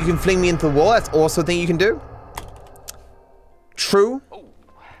 Or you can fling me into the wall. That's also a thing you can do. True.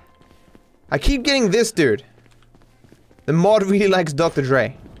 I keep getting this dude. The mod really likes Dr.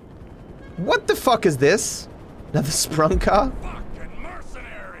 Dre. What the fuck is this? Another sprung car? Fucking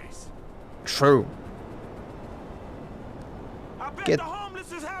mercenaries! True. Get.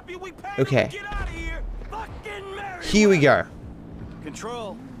 Okay. Here we go.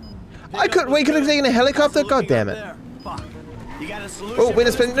 Control. We could have taken a helicopter. God damn it. Oh, wait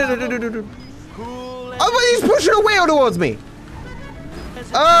a second. No. Oh, but he's pushing a wheel towards me.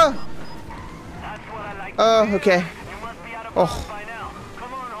 Okay. Oh.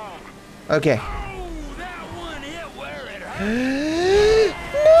 Okay.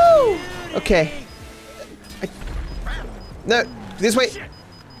 No. Okay. No, this way.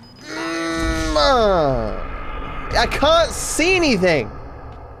 I can't see anything.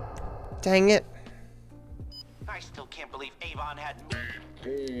 Dang it. I still can't believe Avon had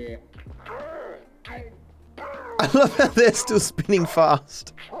me. I love how they're still spinning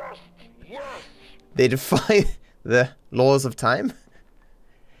fast. They defy the laws of time.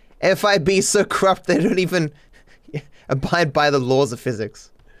 FIB is so corrupt they don't even abide by the laws of physics.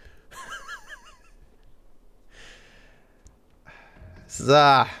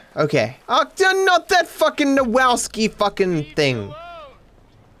 Okay. Oh, not that fucking Nowalski fucking thing.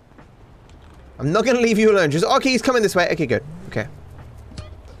 I'm not gonna leave you alone. Just okay, he's coming this way. Okay, good. Okay.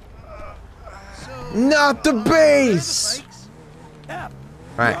 Not the base!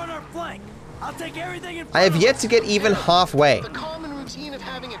 Alright. I have yet to get even halfway.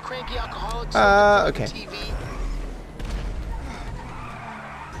 Okay.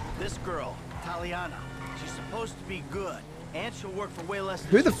 This girl, Taliana, she's supposed to be good, and she'll work for way less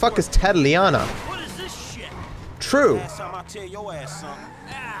than Who the fuck is Taliana? What is this shit? True.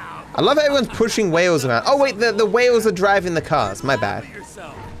 I love how everyone's pushing whales around. Oh wait, the whales are driving the cars. My bad.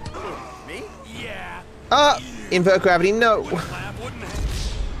 Me? Yeah. Invert gravity, no.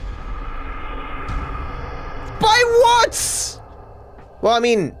 By what? Well, I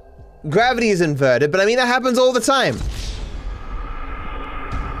mean, gravity is inverted, but I mean, that happens all the time.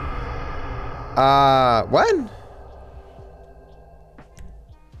 What?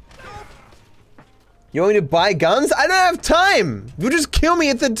 You want me to buy guns? I don't have time! You'll just kill me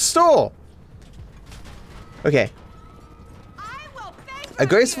at the store. Okay. A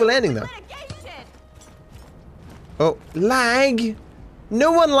graceful landing, though. Oh, lag?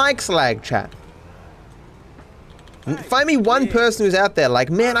 No one likes lag, chat. Find me one person who's out there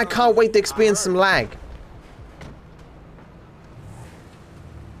like, man, I can't wait to experience some lag.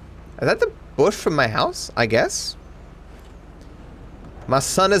 Is that the bush from my house? I guess. My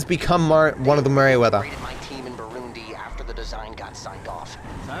son has become one of the Merryweather. My team in Burundi after the design got signed off.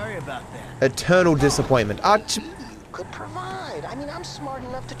 Sorry about that. Eternal disappointment. You could provide. I mean, I'm smart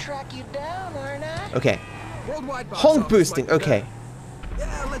enough to track you down, aren't I? Okay. Honk boosting. Okay.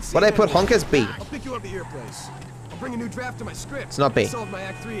 What I put honk as B. I'll pick you up at your place. I'll bring a new draft to my script. It's not B. Solve my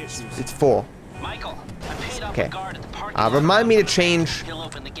Act 3 issues. It's 4. Michael, I paid off okay. a guard at the parking lot. Remind me to change. He'll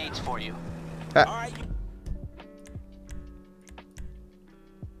open the gates for you.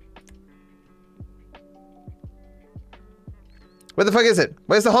 Where the fuck is it?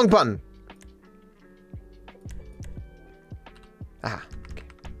 Where's the honk button? Ah.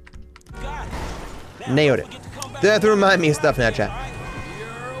 Okay. Nailed it. Don't have to remind me of stuff now, chat.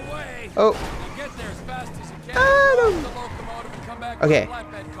 Oh. Okay.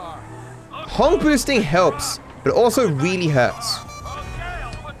 Honk boosting helps, but also really hurts.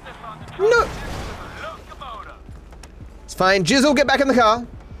 No. It's fine. Jizzle, get back in the car.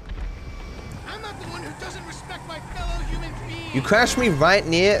 You crashed me right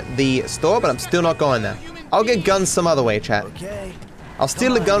near the store, but I'm still not going there. I'll get guns some other way, chat. I'll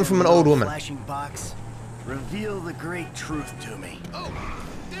steal a gun from an old woman. Reveal the great truth to me.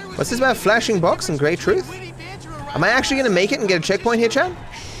 What's this about flashing box and great truth? Am I actually gonna make it and get a checkpoint here, Chad?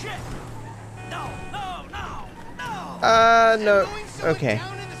 No. Okay.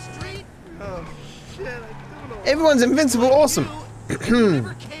 Everyone's invincible. Awesome.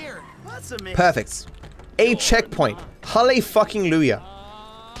 Perfect. A checkpoint. Hallelujah.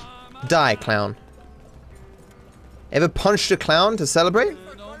 Die, clown. Ever punched a clown to celebrate?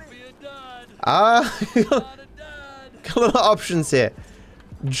 Got a lot of options here.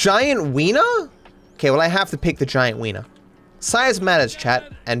 Giant wiener? Okay, well I have to pick the giant wiener. Size matters,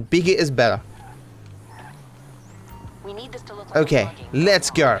 chat, and bigger is better. Okay, let's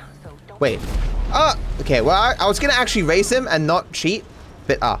go. Wait. Okay, well I was gonna actually race him and not cheat,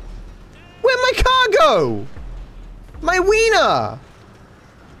 but where'd my car go? My wiener!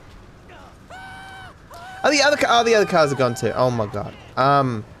 Oh, the other cars are gone too. Oh my god.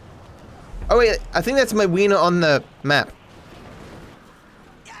 Oh wait, I think that's my wiener on the map.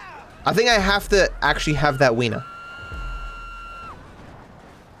 I think I have to actually have that wiener.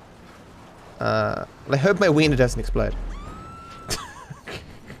 I hope my wiener doesn't explode.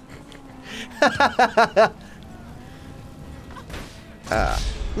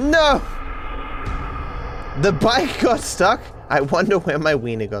 No! The bike got stuck? I wonder where my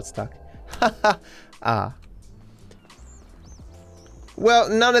wiener got stuck. Well,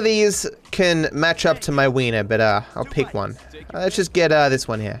 none of these can match up to my wiener, but I'll pick one. Let's just get this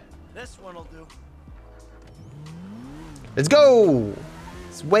one here. This one'll do. Let's go!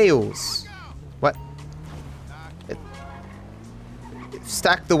 It's whales. What?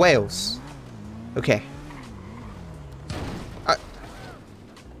 Stack the whales. Okay.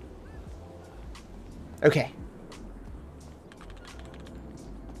 Okay.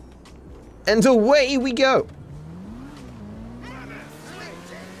 And away we go.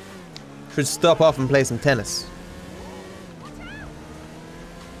 Should stop off and play some tennis.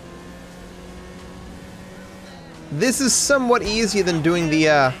 This is somewhat easier than doing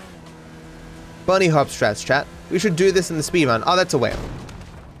the bunny hop strats, chat. We should do this in the speed run. Oh, that's a whale.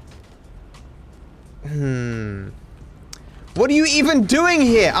 What are you even doing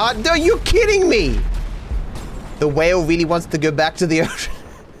here? Are you kidding me? The whale really wants to go back to the ocean.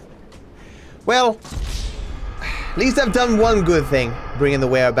 Well, at least I've done one good thing, bringing the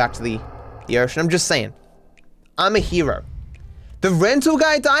whale back to the ocean. I'm just saying. I'm a hero. The rental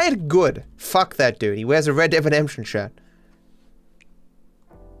guy died? Good. Fuck that dude. He wears a Red Dead Redemption shirt.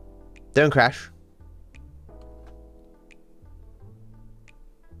 Don't crash.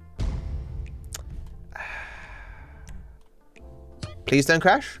 Please don't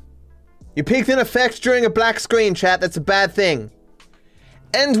crash. You peaked in effects during a black screen, chat. That's a bad thing.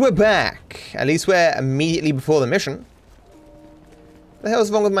 And we're back. At least we're immediately before the mission. What the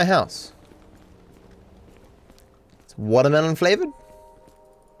hell's wrong with my house? It's watermelon flavored?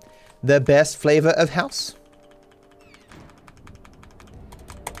 The best flavor of house?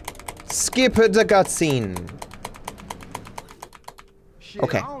 Skip the cutscene.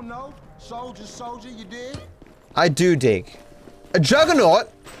 Okay. I don't know. Soldier, you dig? I do dig. A juggernaut?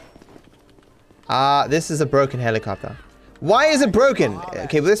 This is a broken helicopter. Why is it broken?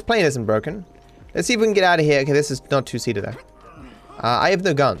 Okay, well this plane isn't broken. Let's see if we can get out of here. Okay, this is not two-seater though. I have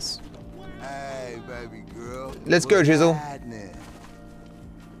no guns. Hey, baby girl. Let's go, Jizzle.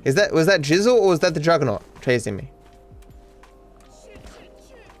 Was that Jizzle or was that the Juggernaut chasing me?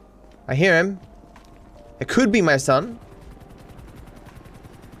 I hear him. It could be my son.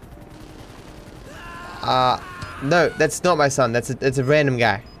 No, that's not my son. It's a random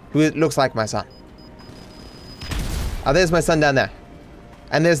guy who looks like my son. There's my son down there.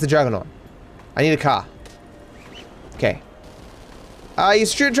 And there's the Juggernaut. I need a car. Okay.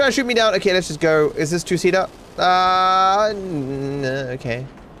 He's trying to shoot me down. Okay, let's just go. Is this two-seater? Okay.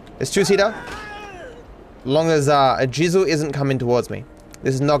 It's two-seater. Long as a Jizzle isn't coming towards me.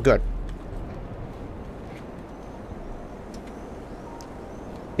 This is not good.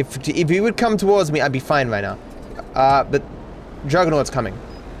 If he would come towards me, I'd be fine right now. But Juggernaut's coming.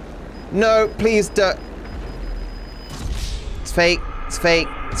 No, please don't. It's fake. It's fake.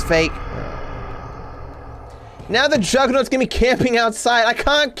 It's fake. Now the Juggernaut's gonna be camping outside. I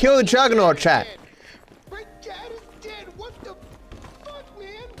can't kill the Juggernaut, chat. My dad is dead. What the fuck,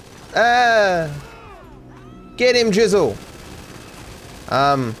 man? Get him, Jizzle.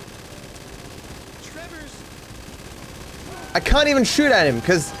 I can't even shoot at him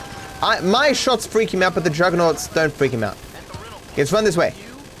because my shots freak him out, but the Juggernauts don't freak him out. Okay, let's run this way.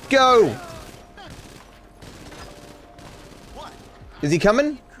 Go! Is he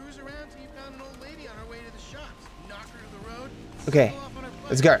coming? Okay,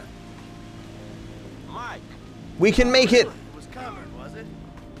 let's go. Mike, We can make it.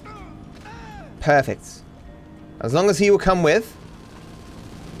 Perfect. As long as he will come with.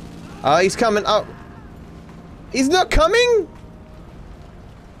 Oh, he's coming. Oh. He's not coming?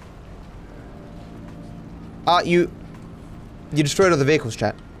 You destroyed all the vehicles,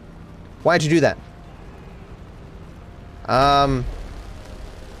 chat. Why'd you do that?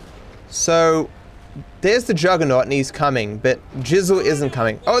 So there's the Juggernaut and he's coming, but Jizzle isn't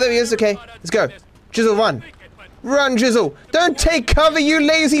coming. Oh, there he is. Okay, let's go. Jizzle, run. Run, Jizzle. Don't take cover, you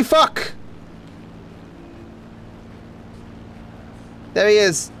lazy fuck. There he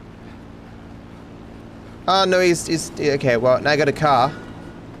is. Oh, no, he's okay, well, now I got a car.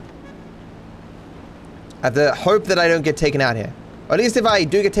 I have to hope that I don't get taken out here. Or at least if I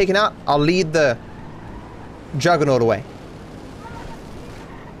do get taken out, I'll lead the Juggernaut away.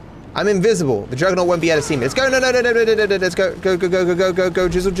 I'm invisible. The Juggernaut won't be able to see me. Let's go. No. Let's go. Go.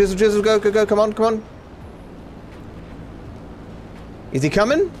 Jizzle. Go. Come on. Is he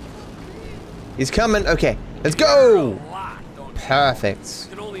coming? He's coming. Okay. Let's go. Perfect.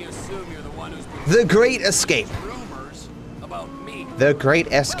 The Great Escape. The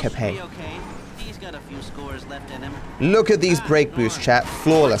Great Escapade. Look at these brake boosts, chat.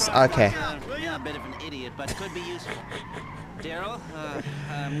 Flawless. Okay. Yeah, a bit of an idiot, but could be useful. Daryl,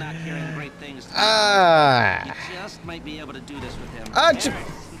 I'm not hearing great things. You just might be able to do this with him.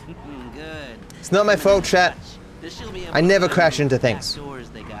 Good. It's not my fault, chat. I never crash into things.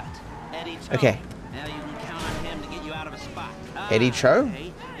 Okay. Now you can count on him to get you out of a spot. Eddie Cho?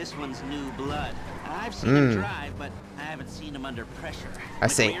 This one's new blood. I've seen him drive, but I haven't seen him under pressure. I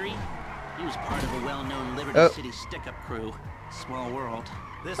see. He was part of a well-known Liberty City stick-up crew. Small world.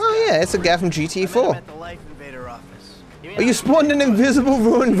 Oh yeah, it's a guy from GT4. Oh, you spawned an invisible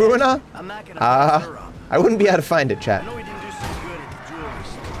ruiner? I wouldn't be able to find it, chat.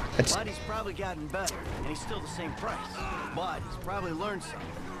 But he's probably gotten better, and he's still the same price. But he's probably learned something.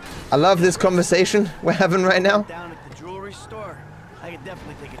 I love this conversation we're having right now. Down at the jewelry store, I could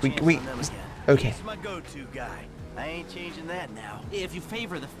definitely take a chance on them again. Okay. He's my go-to guy. I ain't changing that now. If you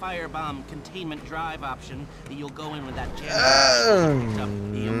favor the firebomb containment drive option, you'll go in with that jam.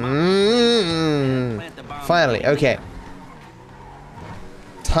 Finally, okay.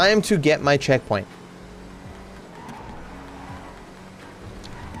 Time to get my checkpoint.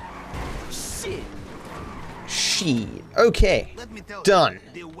 Shit. Okay. Done.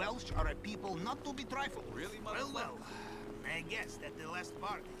 The Welsh are a people not to be trifled. Really, well, I guess that the last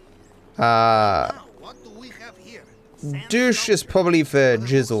party. What do we have here? Douche is probably for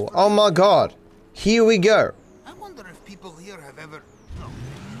Jizzle. Oh my god. Here we go. I wonder if people here have ever.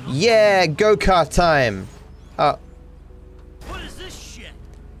 Yeah, go-kart time. What is this shit?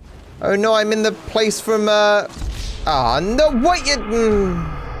 Oh no, I'm in the place from no, what you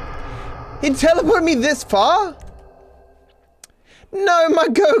he teleported me this far? No, my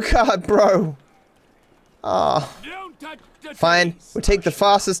go-kart, bro. Fine, we'll take the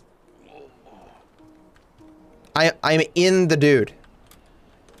fastest. I'm in the dude.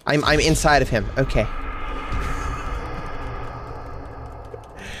 I'm inside of him. Okay.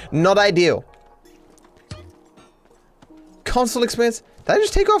 Not ideal. Console experience. Did I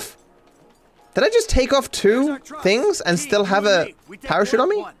just take off? Did I just take off two things and still have a parachute on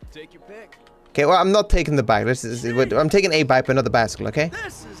me? Okay, well, I'm not taking the bike. I'm taking a bike, but not the bicycle, okay?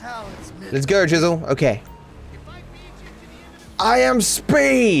 Let's go, Jizzle. Okay. I am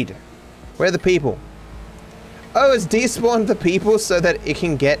speed! Where are the people? Oh, it's despawned the people so that it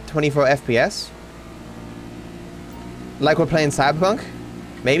can get 24 FPS? Like we're playing Cyberpunk?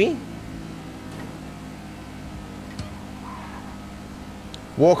 Maybe?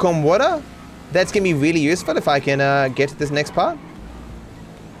 Walk on water? That's gonna be really useful if I can get to this next part.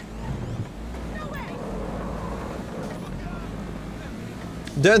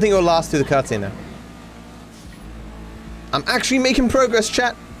 Don't think it'll last through the cutscene though. I'm actually making progress,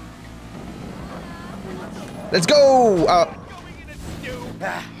 chat. Let's go!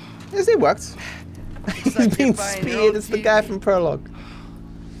 Yes, it worked. He's being speared. It's the guy from Prologue.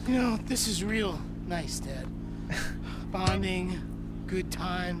 You know, this is real nice, Dad. Bonding, good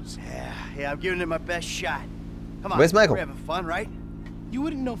times. Yeah, I'm giving it my best shot. Come on. Where's Michael? We're having fun, right? You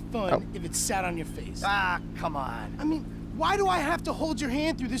wouldn't know fun if it sat on your face. Come on. I mean, why do I have to hold your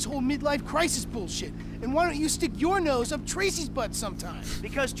hand through this whole midlife crisis bullshit? And why don't you stick your nose up Tracy's butt sometime?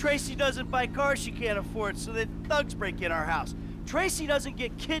 Because Tracy doesn't buy cars she can't afford, so that thugs break in our house. Tracy doesn't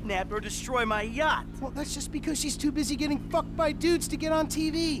get kidnapped or destroy my yacht. Well, that's just because she's too busy getting fucked by dudes to get on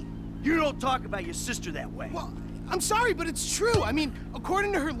TV. You don't talk about your sister that way. Well, I'm sorry, but it's true. I mean,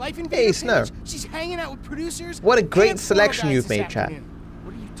 according to her Life Invader page, she's hanging out with producers. What a great selection you've made, chat.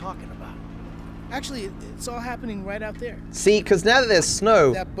 What are you talking about? Actually, it's all happening right out there. See, because now that there's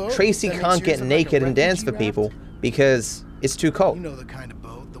snow, boat Tracy that makes can't yours get look naked like a and dance for refugee people because it's too cold. You know the kind of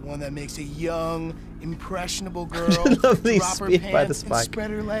boat, the one that makes a young, impressionable girl Lovely drop her speed by the pants and spike.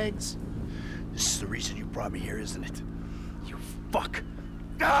 spread her legs. This is the reason you brought me here, isn't it? You fuck.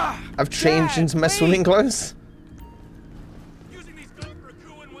 I've changed into my swimming clothes.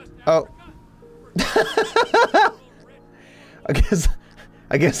 Oh.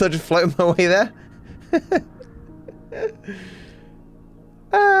 I guess I'll just float my way there.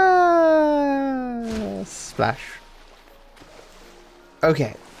 Splash.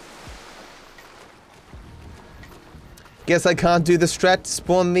 Okay. Guess I can't do the strat to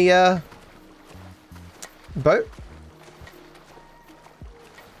spawn the boat.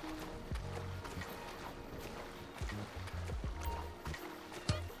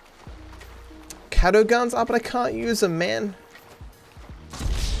 Cato guns? Oh, but I can't use them, man.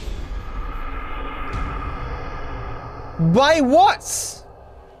 By what?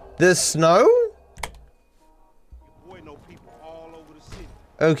 The snow?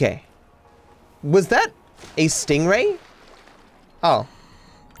 Okay. Was that a stingray? Oh.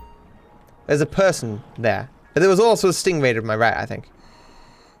 There's a person there. But there was also a stingray to my right, I think.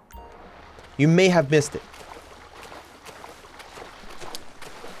 You may have missed it.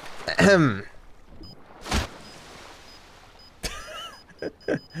 Ahem.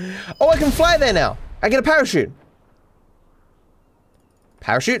 Oh, I can fly there now. I get a parachute.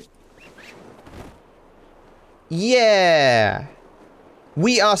 Parachute. Yeah.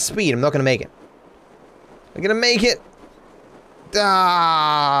 We are speed. I'm not gonna make it. I'm gonna make it.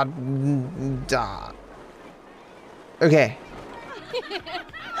 Da. Okay. Thank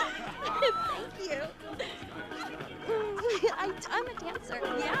you. I'm a dancer.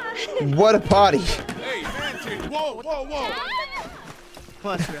 Yeah. What a party. Hey, whoa, whoa, whoa.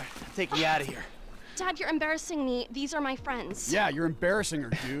 Come on, sir. Take me out of here. Dad, you're embarrassing me. These are my friends. Yeah, you're embarrassing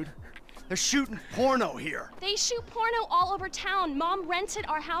her, dude. They're shooting porno here. They shoot porno all over town. Mom rented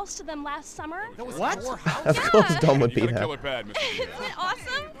our house to them last summer. What? Of course Dom would beat her. Isn't it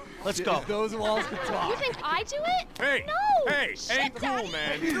awesome? Let's go. Those walls could talk. You think I do it? Hey, no. hey, Shit, ain't cool, Daddy.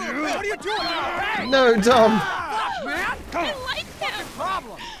 man. What are you doing? Hey. No, Dom. Man, I like him.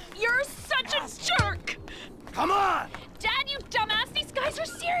 Problem. You're such a jerk. Come on. Dad, you dumbass. These guys are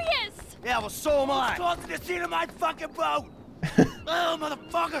serious. Yeah, well, so am I. Let's go to the scene of my fucking boat. Oh,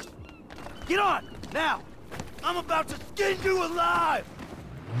 motherfuckers. Get on, now. I'm about to skin you alive.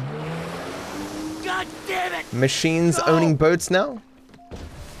 God damn it. Machines owning boats now?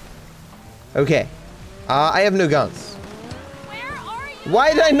 Okay. I have no guns. Where are you?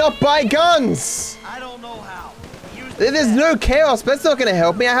 Why did I not buy guns? I don't know how. There's no chaos, but that's not gonna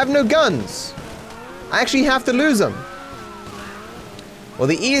help me. I have no guns. I actually have to lose them. Well,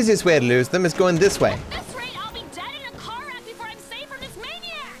 the easiest way to lose them is going this way. At this rate, I'll be dead in a car wreck before I'm safe from this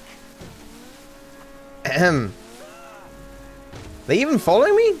maniac. Ahem. They even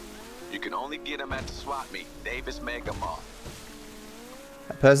following me? You can only get them at the swap meet, Davis Mega Mall.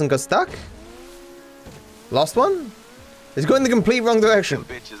 That person got stuck? Lost one? It's going the complete wrong direction.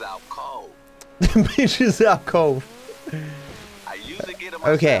 Them bitches out cold. Bitches out cold. I usually get them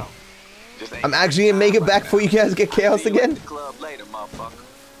Okay. myself. I'm actually gonna make it back before you guys get chaos again. Club later, motherfucker.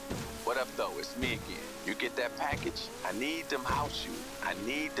 What up, though? It's me again. You get that package? I need them house shoes. I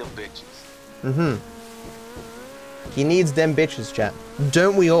need them bitches. Mm-hmm. He needs them bitches, chat.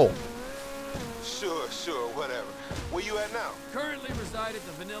 Don't we all? Sure, whatever. Where you at now? Currently reside at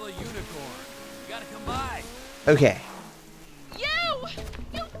the Vanilla Unicorn. You gotta come by. Okay. You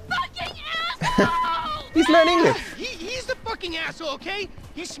fucking asshole! He's learning English. He's the fucking asshole, okay?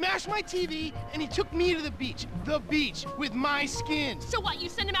 He smashed my TV and he took me to the beach. The beach with my skin. So what, you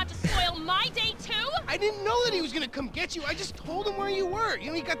sent him out to spoil my day too? I didn't know that he was gonna come get you. I just told him where you were. You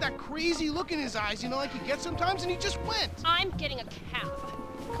know, he got that crazy look in his eyes, you know, like he gets sometimes, and he just went. I'm getting a cab.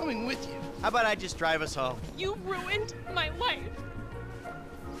 Coming with you. How about I just drive us home? You ruined my life.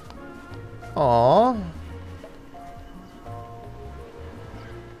 Aww.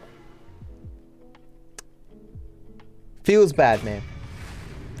 Feels bad, man.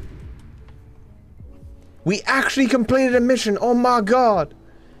 We actually completed a mission. Oh my god.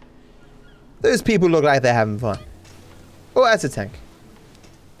 Those people look like they're having fun. Oh, that's a tank.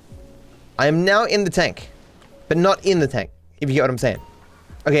 I am now in the tank. But not in the tank, if you get what I'm saying.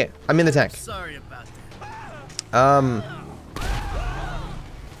 Okay, I'm in the tank. Sorry about that.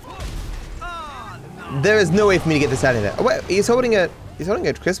 There is no way for me to get this out of there. Oh, wait, he's holding a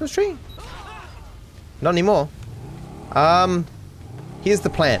Christmas tree? Not anymore. Here's the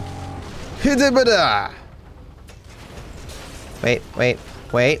plan. Wait.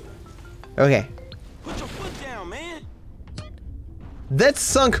 Okay. That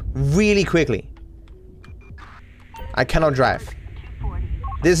sunk really quickly. I cannot drive.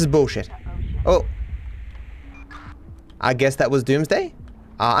 This is bullshit. Oh. I guess that was Doomsday?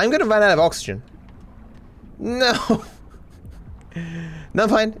 I'm gonna run out of oxygen. No. No,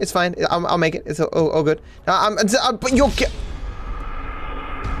 fine. It's fine. I'll make it. It's all good. But you're...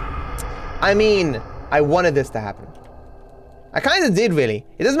 I mean, I wanted this to happen. I kind of did, really.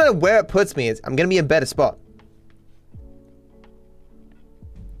 It doesn't matter where it puts me. I'm gonna be in a better spot.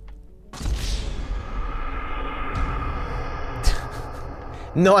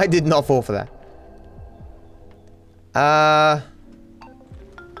 No, I did not fall for that.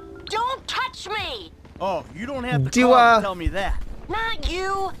 Don't touch me! Oh, you don't have to tell me that. Not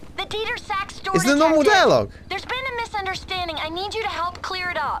you! The Dieter Sack store It's the normal dialogue. There's been a misunderstanding. I need you to help clear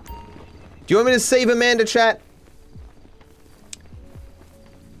it up. Do you want me to save Amanda, chat?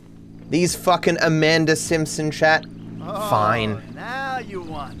 These fucking Amanda Simpson, chat. Oh, fine. Now you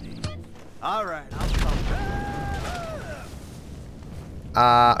want me. All right, I'll come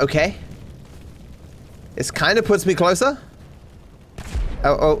back. Okay. This kind of puts me closer.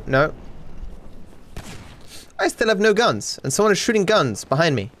 Oh, no. I still have no guns, and someone is shooting guns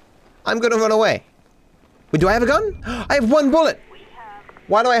behind me. I'm gonna run away. Wait, do I have a gun? I have one bullet.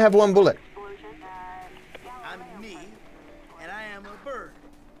 Why do I have one bullet? I'm me, and I am a bird,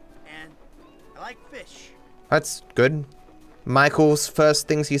 and I like fish. That's good. Michael's first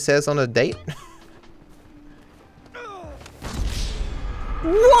things he says on a date.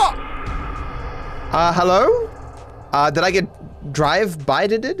 What? Hello? Did I get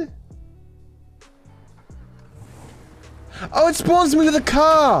drive-by-did? Oh, it spawns me with a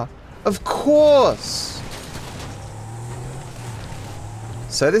car! Of course!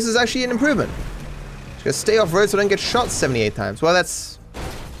 So this is actually an improvement. Just gotta stay off road so I don't get shot 78 times. Well, that's...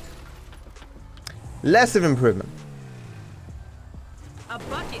 less of an improvement. A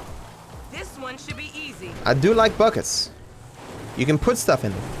bucket. This one should be easy. I do like buckets. You can put stuff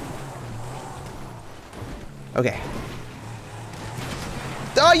in them. Okay.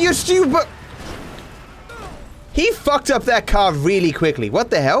 Oh, you stupid! He fucked up that car really quickly. What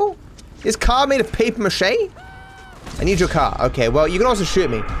the hell? Is car made of paper mache? I need your car. Okay, well, you can also shoot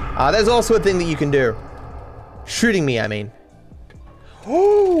me. There's also a thing that you can do. Shooting me, I mean.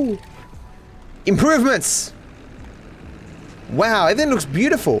 Oh! Improvements! Wow, everything looks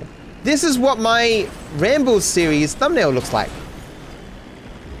beautiful. This is what my Ramble series thumbnail looks like.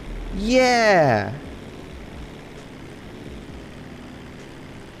 Yeah.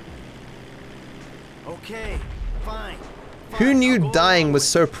 Okay, fine. Who knew dying was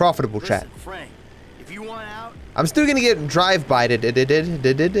so profitable, chat? Frank, if you want out, I'm still gonna get drive-by.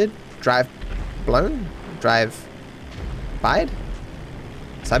 Drive blown? Drive-byed?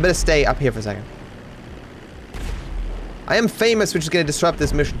 So I better stay up here for a second. I am famous, which is gonna disrupt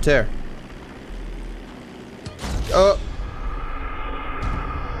this mission too. Oh.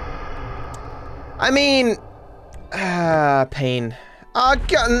 I mean, pain. Oh,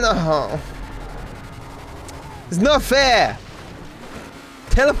 God, no. It's not fair.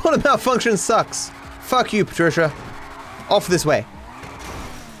 Teleporter malfunction sucks. Fuck you, Patricia. Off this way.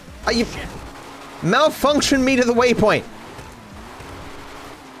 Are you... Malfunction me to the waypoint.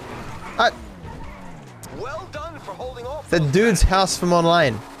 Well done for holding off. The dude's house from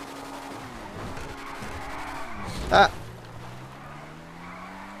online.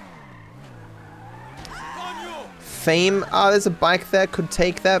 Fame. There's a bike there. Could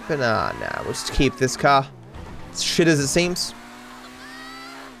take that, but nah, we'll just keep this car. As shit as it seems.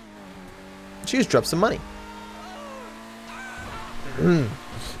 She just dropped some money.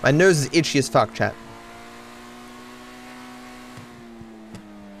 My nose is itchy as fuck, chat.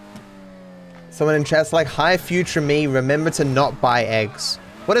 Someone in chat's like, hi future me, remember to not buy eggs.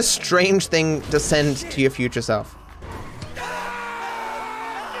 What a strange thing to send to your future self.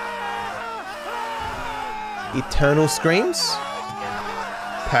 Eternal screams.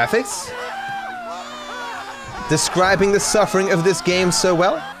 Perfect. Describing the suffering of this game so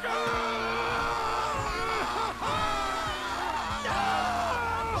well.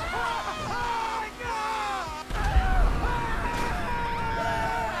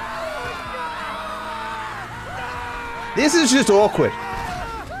 This is just awkward.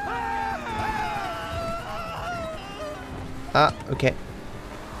 Okay.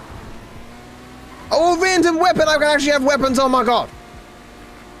 Oh, random weapon! I can actually have weapons, oh my god!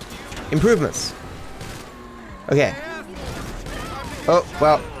 Improvements. Okay. Oh,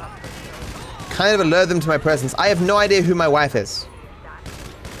 well. Kind of alert them to my presence. I have no idea who my wife is.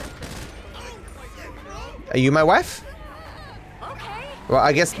 Are you my wife? Well,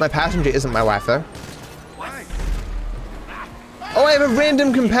 I guess my passenger isn't my wife, though. Oh, I have a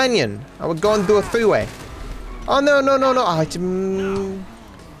random companion? I would go and do a three-way. Oh, no, no, no, no. I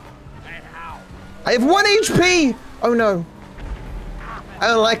have 1 HP! Oh, no. I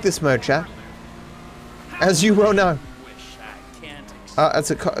don't like this mode, chat. As you well know.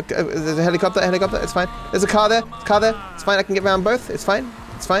 There's a helicopter, it's fine. There's a car there, it's fine, I can get around both, it's fine,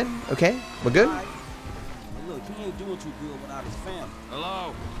 okay, we're good. Look, he ain't doing too good without his family.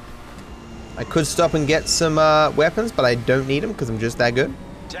 Hello. I could stop and get some weapons, but I don't need them because I'm just that good.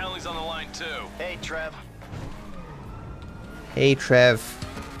 Townley's on the line too. Hey, Trev. Hey, Trev.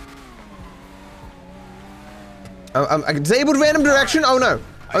 I disabled random direction, oh no,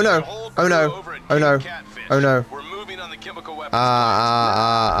 oh no, oh no, oh no, oh no.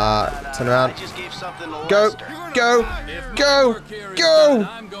 Turn around. Go, go, go, go!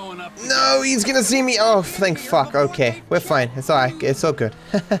 No, he's gonna see me. Oh, thank fuck. Okay, we're fine. It's alright. It's all good.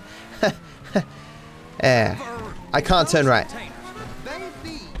 I can't turn right.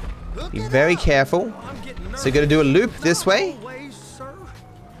 Be very careful. So you're gonna do a loop this way,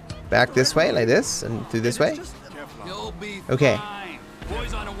 back this way, like this, and through this way. Okay.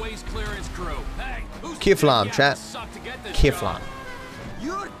 Kiflam, chat. Kiflam.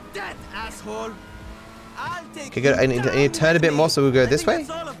 You're dead, asshole. Okay, good. I need to turn a bit more, so we'll go this way.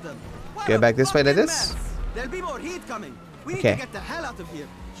 Go back this way like this. There'll be more heat coming. We need Okay. to get the hell out of here.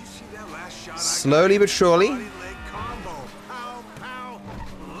 Slowly but surely.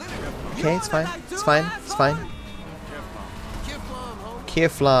 Okay, it's fine. It's fine. It's fine.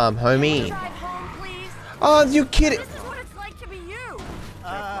 Kiflam, homie. Oh, you kidding?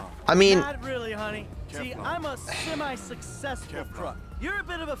 I mean, Not really, honey. See, I'm a semi-successful crook. You're a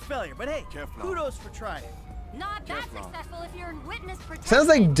bit of a failure, but hey, kudos for trying. Not that successful if you're in witness protection. sounds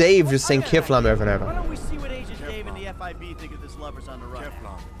like Dave just saying Kiflam over and Why over. don't we see what Agent Dave and the FIB think of this lovers on the run?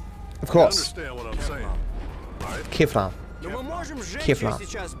 Of course. Understand what I'm saying? Kiflam. Kiflam.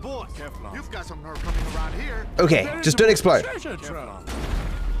 You've got some nerve coming around here. Okay, just don't explode.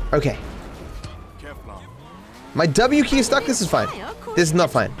 Okay. My W key is stuck. This is fine. This is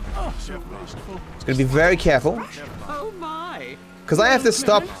not fine. It's gonna be very careful. Oh my! Because I have to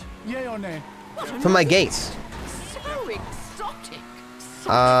stop Yay or nay? for my gates. So exotic.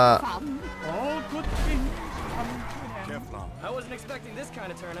 All good things coming to an end. I wasn't expecting this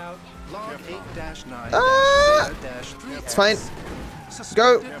kind of turnout. Log 8-9. It's fine.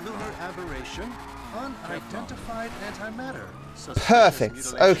 Go. Lunar aberration. Unidentified antimatter.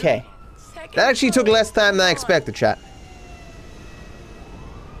 Perfect. Okay. That actually took less time than I expected, chat.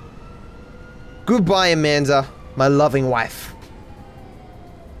 Goodbye, Amanda, my loving wife.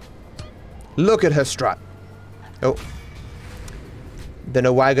 Look at her strut. Oh. Don't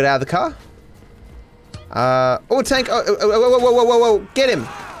know why I got out of the car. Oh, tank. Oh, whoa. Get him.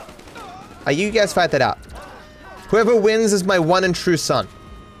 You guys fight that out. Whoever wins is my one and true son.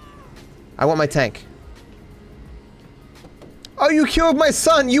 I want my tank. Oh, you killed my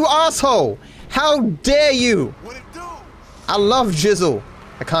son, you asshole! How dare you! I love Jizzle.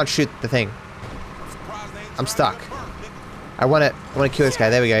 I can't shoot the thing. I'm stuck. I want to kill this guy.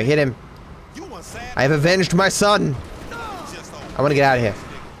 There we go. Hit him. I have avenged my son. I want to get out of here.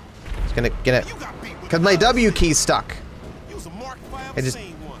 Just gonna get it. Cause my W key's stuck. Can I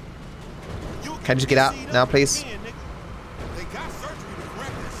just get out now, please?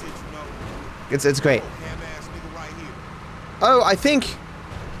 It's great. Oh, I think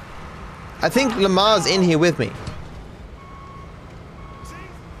Lamar's in here with me.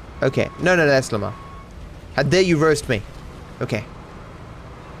 Okay. No, that's Lamar. How dare you roast me? Okay.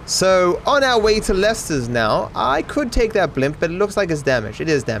 So, on our way to Lester's now. I could take that blimp, but it looks like it's damaged. It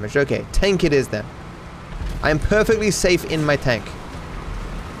is damaged. Okay. Tank it is then. I am perfectly safe in my tank.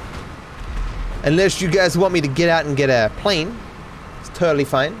 Unless you guys want me to get out and get a plane. It's totally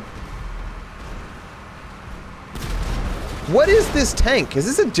fine. What is this tank? Is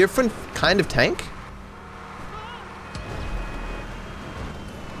this a different kind of tank?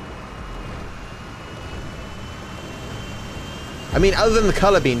 I mean, other than the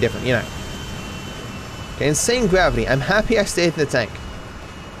color being different, you know. Okay, insane gravity. I'm happy I stayed in the tank.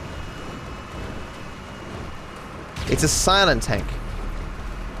 It's a silent tank.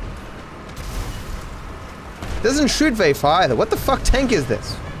 Doesn't shoot very far either. What the fuck tank is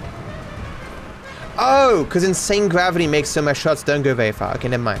this? Oh, because insane gravity makes so my shots don't go very far. Okay,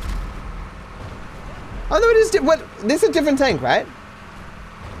 never mind. Oh no, it is. What? This is a different tank, right?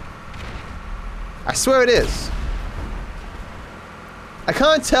 I swear it is. I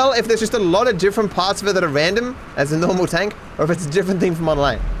can't tell if there's just a lot of different parts of it that are random as a normal tank, or if it's a different thing from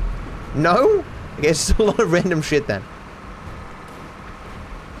online. No? Okay, it's just a lot of random shit then.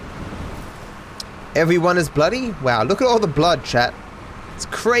 Everyone is bloody? Wow, look at all the blood, chat. It's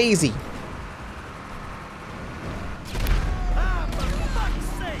crazy.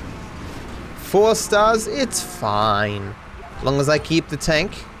 Four stars, it's fine. As long as I keep the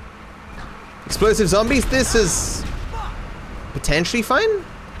tank. Explosive zombies, this is potentially fine.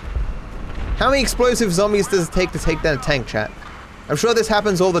 How many explosive zombies does it take to take down a tank, chat? I'm sure this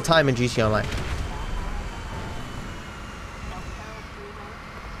happens all the time in GTA Online.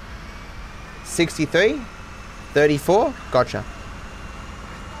 $63, $34, gotcha.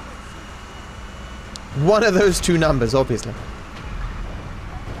 One of those two numbers, obviously.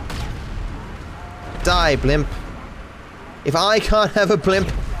 Die, blimp. If I can't have a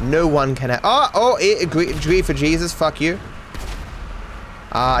blimp, no one can have. Agree for Jesus, fuck you.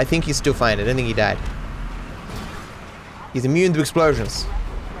 I think he's still fine. I don't think he died. He's immune to explosions.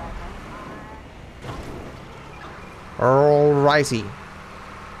 Alrighty.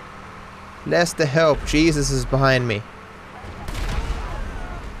 Lester, help. Jesus is behind me.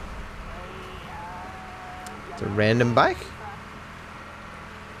 It's a random bike.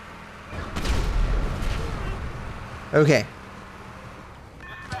 Okay.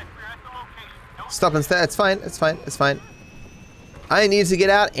 Stop and stare. It's fine. It's fine. It's fine. I need to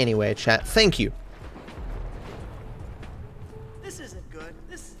get out anyway, chat. Thank you. This isn't good.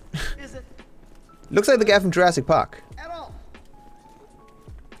 This isn't. Looks like the guy from Jurassic Park. At all.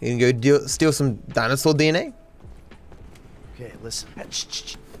 You can go steal some dinosaur DNA? Okay, listen.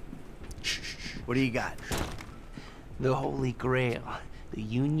 What do you got? The Holy Grail. The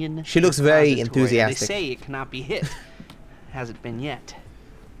Union. She looks very Depository. enthusiastic. They say it cannot be hit. Hasn't been yet.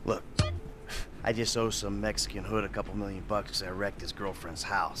 Look, I just owe some Mexican hood a couple $1,000,000 because I wrecked his girlfriend's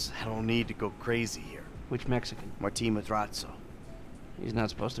house. I don't need to go crazy here. Which Mexican? Martín Madrazo. He's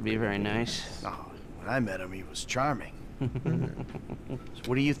not supposed to be very nice. Oh, when I met him, he was charming. So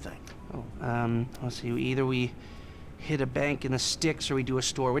what do you think? Oh, let's see. Either we hit a bank in the sticks or we do a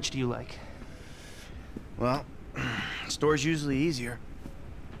store. Which do you like? Well, store's usually easier.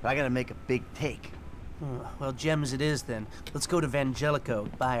 But I gotta make a big take. Well, gems it is then. Let's go to Vangelico,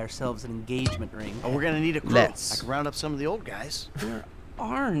 buy ourselves an engagement ring. Oh, we're gonna need a crew. Let's. I can round up some of the old guys. There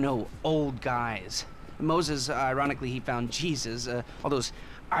are no old guys. Moses, ironically, he found Jesus. All those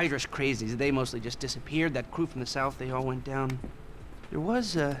Irish crazies, they mostly just disappeared. That crew from the south, they all went down. There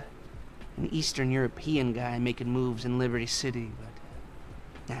was an Eastern European guy making moves in Liberty City,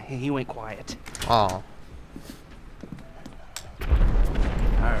 but he went quiet. Oh.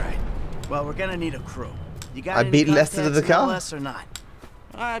 Alright. Well, we're gonna need a crew. You got I beat any Lester to the contacts in car? LS or not?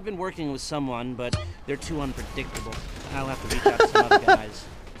 I've been working with someone, but they're too unpredictable. I'll have to reach out to some other guys.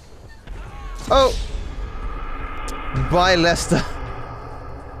 Oh! Bye, Lester.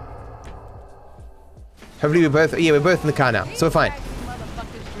 Hopefully we're both in the car now, so we're fine.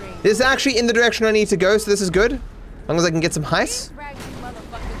 This is actually in the direction I need to go, so this is good. As long as I can get some height.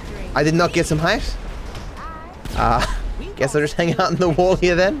 I did not get some height. Guess I'll just hang out in the wall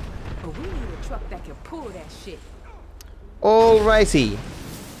here then. But we need a truck that can pull that shit. Alrighty.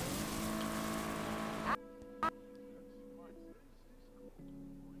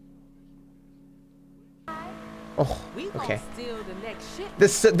 Oh, okay. The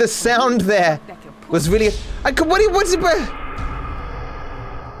sound there was really. What's it?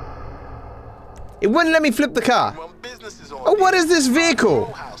 It wouldn't let me flip the car. Oh, what is this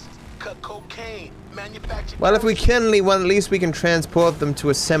vehicle? Well, if we can leave one, at least we can transport them to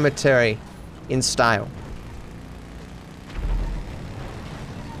a cemetery in style.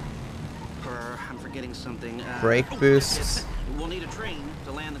 I'm forgetting something. Brake boosts. We'll need a train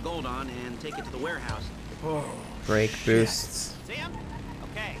to land the gold on and take it to the warehouse. Brake boosts. See him?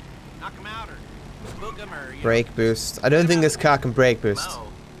 Okay. Knock him out or spook him or... Brake boosts. I don't think this car can brake boost.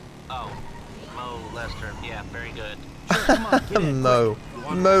 Oh. Mo Lester. Yeah, very good. Mo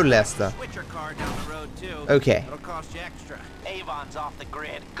Lester. Okay. It'll cost you extra. Avon's off the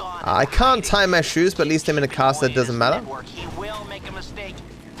grid. Gone. I can't tie my shoes, but at least I'm in a car, so that doesn't matter. He will make a mistake.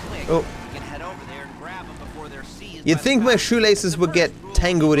 Oh. You can head over there and grab him before they're seized. You'd think my shoelaces would get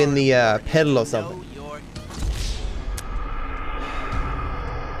tangled in the pedal or something.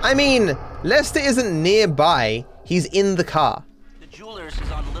 I mean, Lester isn't nearby. He's in the car. The jeweler's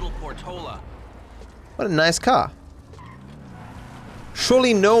is on Little Portola. What a nice car.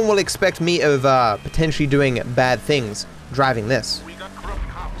 Surely no one will expect me of potentially doing bad things driving this. We got corrupt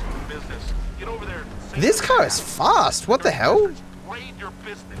cops in business. Get over there. This car is fast. What the hell? Raid your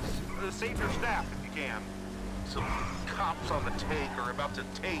business. Save your staff if you can. Some cops on the take are about to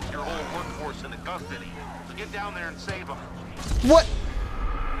take your whole workforce into custody. So get down there and save them. What?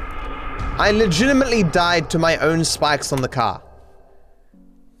 I legitimately died to my own spikes on the car.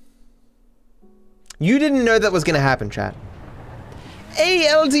 You didn't know that was gonna happen, chat.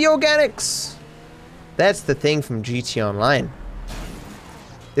 ALD Organics! That's the thing from GT Online.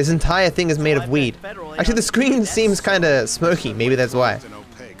 This entire thing is made of weed. Actually, the screen seems kind of smoky. Maybe that's why.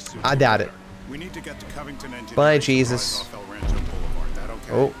 I doubt it. Bye, Jesus.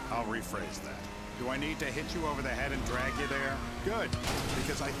 Oh. I'll rephrase that. Do I need to hit you over the head and drag you there? Good,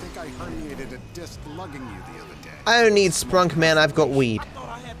 because I think I herniated a disc lugging you the other day. I don't need sprunk, man. I've got weed. I thought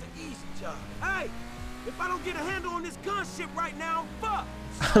I had the easy job. Hey, if I don't get a handle on this gun shit right now, fuck.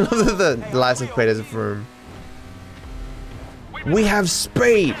 I love that the license plate is a room. We have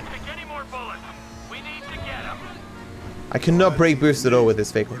speed. I cannot break boost at all with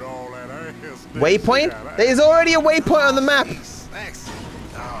this vehicle. Waypoint? There is already a waypoint on the map.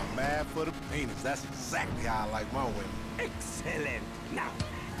 Oh, mad for the penis. That's exactly how I like my women. Excellent. Now,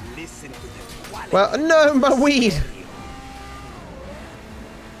 listen to the quality. Well, no, my weed.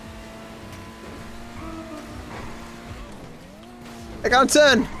 I can't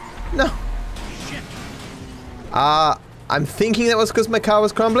turn. No. I'm thinking that was because my car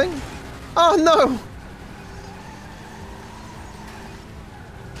was crumbling. Oh no.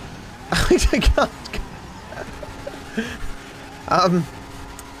 I can't. A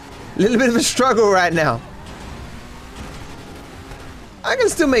little bit of a struggle right now. I can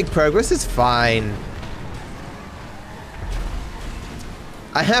still make progress. It's fine.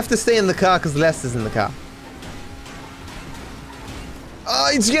 I have to stay in the car because Lester's in the car. Oh,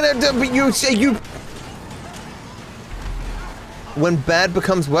 it's gonna be you. When bad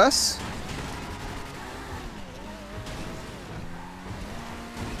becomes worse.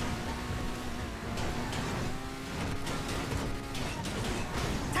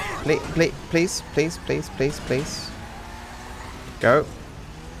 Please. Go.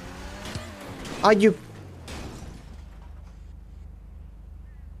 Are you?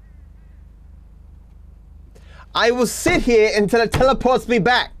 I will sit here until it teleports me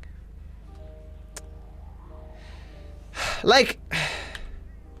back. Like,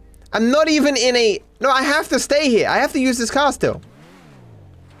 I'm not even in a... No, I have to stay here. I have to use this car still.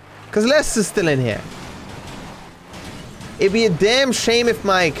 Because Les is still in here. It'd be a damn shame if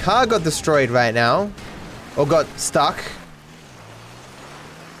my car got destroyed right now. Or got stuck.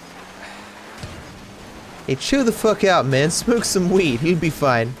 Hey, chill the fuck out, man. Smoke some weed. You'll be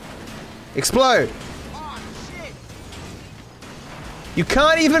fine. Explode. You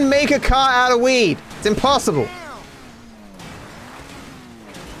can't even make a car out of weed. It's impossible.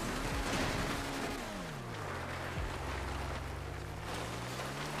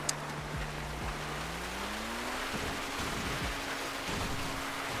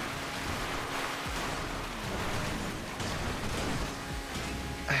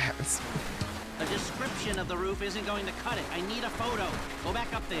 A description of the roof isn't going to cut it. I need a photo. Go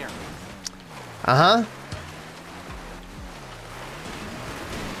back up there. Uh-huh.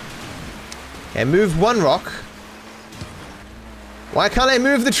 Okay, move one rock. Why can't I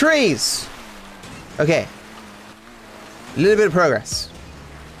move the trees? Okay. A little bit of progress.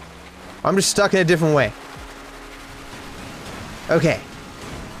 I'm just stuck in a different way. Okay.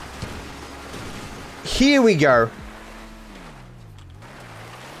 Here we go.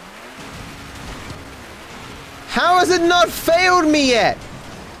 How has it not failed me yet?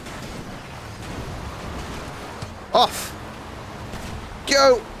 Off.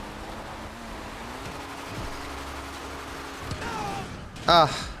 Go.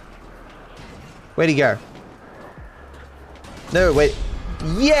 Ah. Where'd he go? No, wait.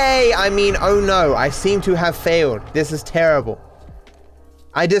 Yay! I mean, oh no. I seem to have failed. This is terrible.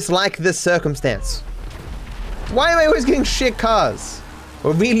 I dislike this circumstance. Why am I always getting shit cars?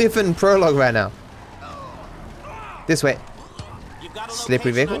 We're reliving prologue right now. This way.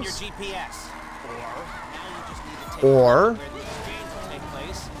 Slippery vehicles. Or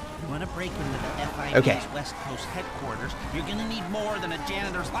You want to break into the FIB's okay. West Coast headquarters, you're gonna need more than a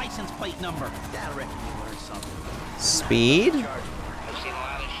janitor's license plate number. I reckon you learned something. Speed?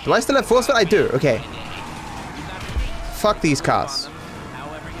 Do I still have force fit? I do. Okay. Fuck these cars.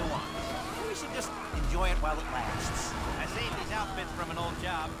 However you want. We should just enjoy it while it lasts. I saved these outfits from an old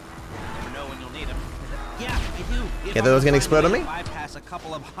job. You never know when you'll need them. Yeah, you do. Yeah, those gonna explode on me? Bypass a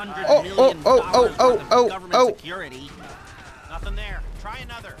couple of $100 Oh, million oh. security. Nothing there. Try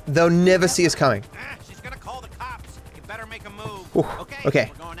another. They'll never see us coming. She's gonna call the cops. You better make a move. Ooh,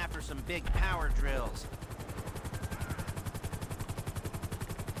 okay. We're going after some big power drills.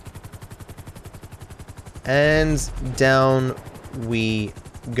 And down we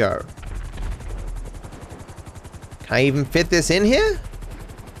go. Can I even fit this in here?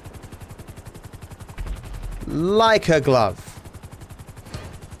 Like a glove.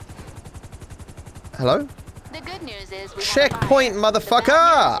 Hello? The good news is Checkpoint,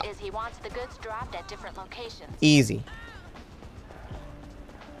 motherfucker! Is he wants the goods dropped at different locations. Easy.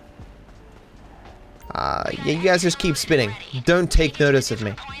 Yeah, you guys just keep spinning. Don't take notice of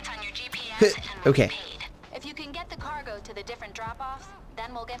me. Okay. If you can get the cargo to the different drop-offs,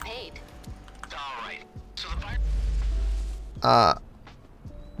 then we'll get paid. Alright. So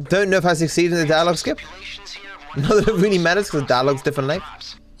don't know if I succeeded in the dialogue skip. Not that it really matters because the dialogue's different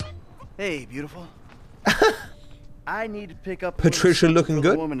length. Hey, beautiful. I need to pick up Patricia looking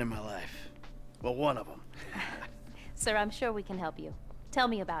good. Woman in my life. Well, one of them. Sir, I'm sure we can help you. Tell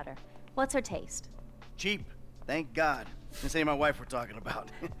me about her. What's her taste? Cheap. Thank God. This ain't my wife we're talking about.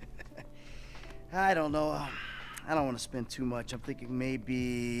 I don't know. I don't want to spend too much. I'm thinking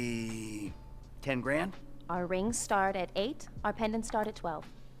maybe 10 grand. Our rings start at 8. Our pendants start at 12.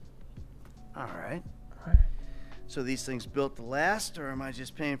 All right. So these things built to last, or am I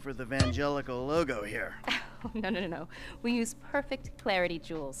just paying for the Evangelical logo here? No. We use perfect clarity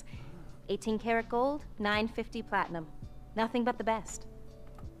jewels. 18 karat gold, 950 platinum. Nothing but the best.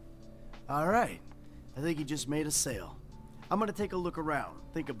 All right. I think you just made a sale. I'm gonna take a look around.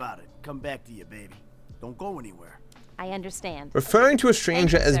 Think about it. Come back to you, baby. Don't go anywhere. I understand. Referring to a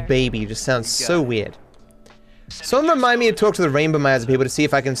stranger as baby just sounds so weird. Someone remind me to talk to the Rainbomizer people to see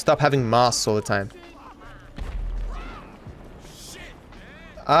if I can stop having masks all the time.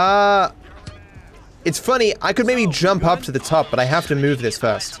 It's funny, I could maybe jump up to the top, but I have to move this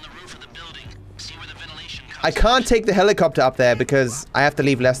first. I can't take the helicopter up there because I have to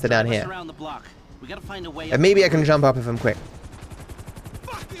leave Lester down here. And maybe I can jump up if I'm quick.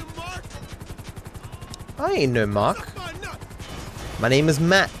 I ain't no Mark. My name is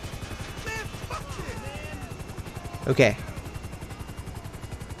Matt. Okay.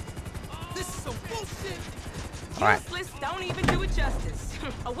 Alright. Don't even do it justice.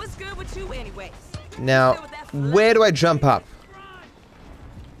 What's good with you anyways? Now, where do I jump up?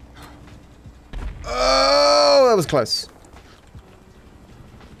 Oh, that was close.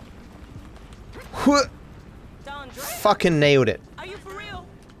 Fucking nailed it. Are you for real?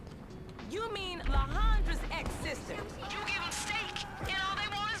 You mean Lahandra's ex-sister? You give them steak, and all they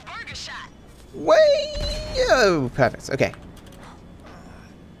want is burger shot. Oh, perfect. Okay.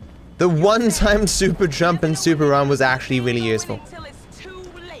 The one-time super jump and super run was actually really useful.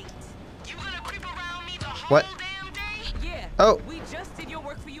 What? Oh.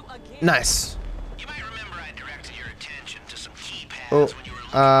 Nice. Oh,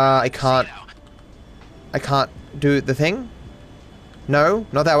 I can't do the thing? No,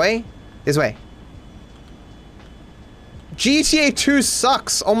 not that way. This way. GTA 2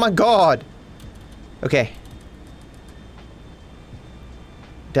 sucks. Oh my god. Okay.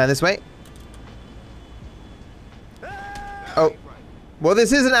 Down this way. Oh. Well,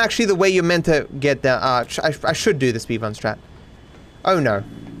 this isn't actually the way you're meant to get down. I should do the speedrun strat. Oh no.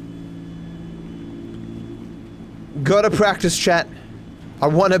 Gotta practice, chat. I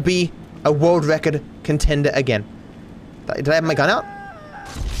wanna be a world record contender again. Did I have my gun out?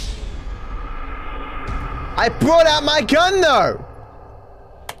 I brought out my gun though!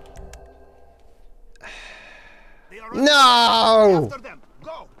 No!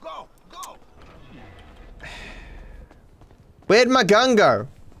 Where'd my gun go?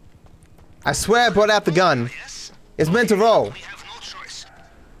 I swear I brought out the gun. It's meant to roll.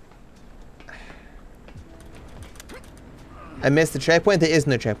 I missed the checkpoint. There is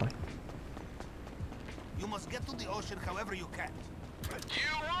no checkpoint. You must get to the ocean however you can. You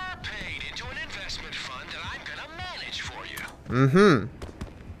are paid into an investment fund that I'm gonna manage for you. Mm-hmm.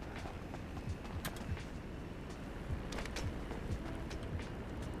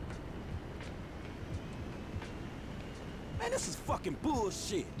 Man, this is fucking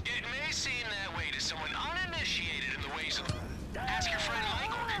bullshit. It may seem that way to someone uninitiated in the ways of... Ask your friend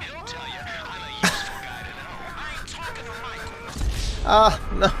Michael. He'll tell you I'm a useful guy to know. I ain't talking to Michael.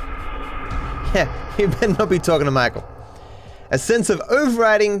 No. Yeah, you better not be talking to Michael. A sense of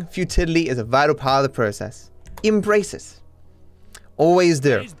overriding futility is a vital part of the process. Embrace it. Always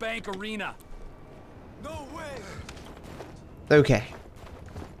do. Bank Arena. No way. Okay.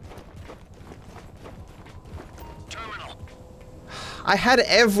 Terminal. I had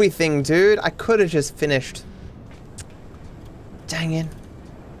everything, dude. I could have just finished. Dang it.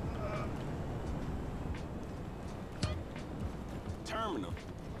 Terminal.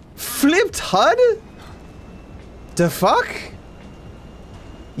 Flipped HUD? The fuck?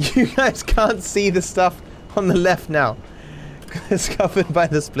 You guys can't see the stuff on the left now. It's covered by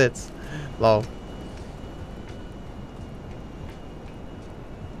the splits. Lol.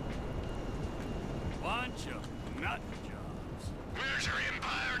 Bunch of nut jobs. Where's your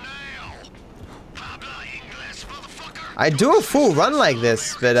empire now? Habla English, motherfucker. I do a full run like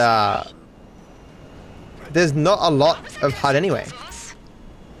this, but there's not a lot of HUD anyway.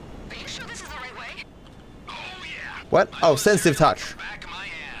 What? Oh, sensitive touch.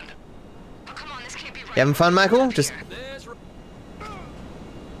 You having fun, Michael? Just...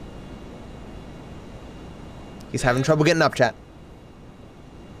 He's having trouble getting up, chat.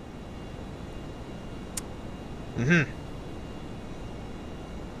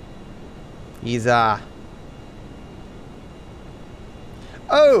 He's,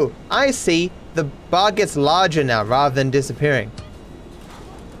 Oh, I see. The bar gets larger now rather than disappearing.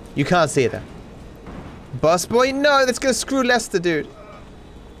 You can't see it though. Bus boy? No, that's gonna screw Lester, dude.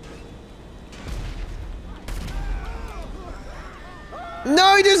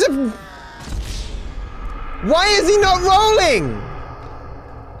 No, he doesn't. Why is he not rolling?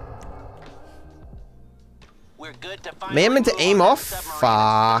 We're good to find. May I meant to aim off?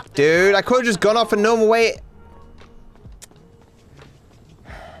 Fuck, dude. I could have just gone off a normal way.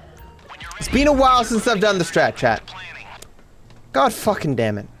 It's been a while since I've done the strat, chat. God fucking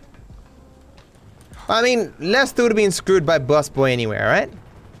damn it. I mean, Lester would have been screwed by Bus Boy anyway, alright?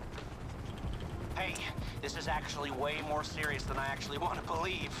 Hey, this is actually way more serious than I actually want to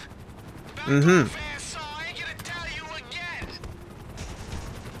believe.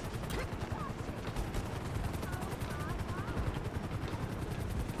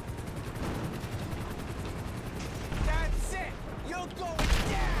 That's it. You're going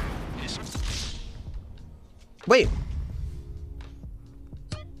down. Wait.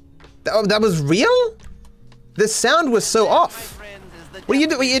 Oh, that was real? The sound was so off. What are you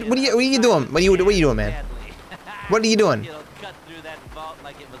doing? What are you doing? What are you doing, man? What are you doing?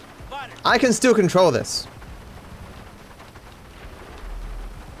 I can still control this.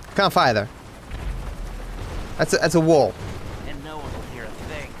 Can't fire though. That's a wall. And no one will hear a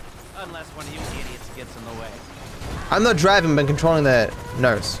thing unless one of you idiots gets in the way. I'm not driving, but controlling the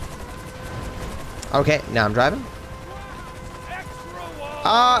nose. Okay, now I'm driving.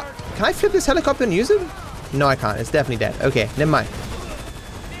 Can I flip this helicopter and use it? No, I can't. It's definitely dead. Okay, never mind.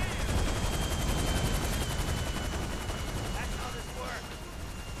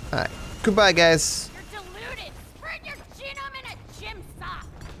 Alright. Goodbye, guys. You're deluded. Spread your genome in a gym sock.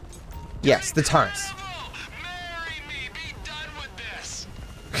 Yes, the Taurus.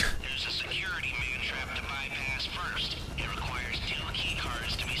 There's a security man trap to bypass first. It requires 2 key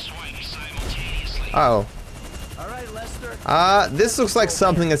cards to be swiped simultaneously. Uh-oh. All right, Lester. This looks like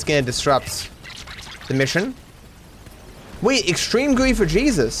something that's gonna disrupt the mission. Wait, extreme GUI for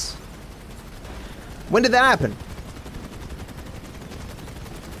Jesus? When did that happen?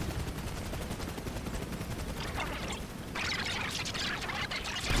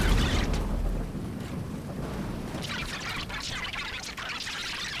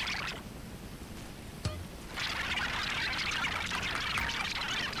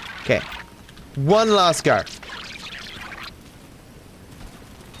 Okay. One last go.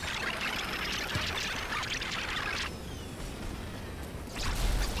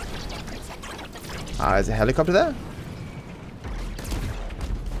 There's a helicopter there.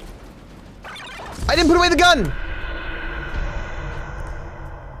 I didn't put away the gun!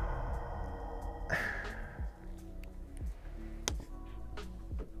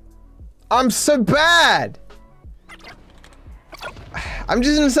 I'm so bad! I'm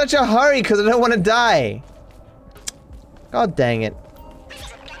just in such a hurry because I don't want to die. God dang it.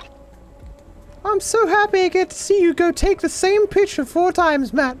 I'm so happy I get to see you go take the same picture 4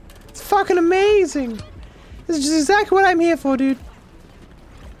 times, Matt. It's fucking amazing. This is just exactly what I'm here for, dude.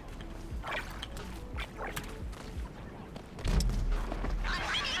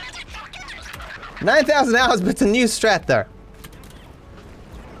 $9,000, but it's a new strat there.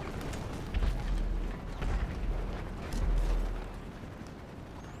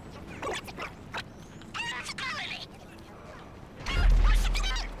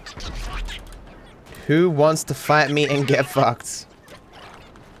 Who wants to fight me and get fucked?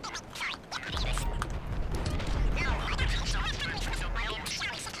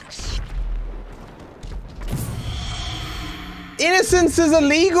 Innocence is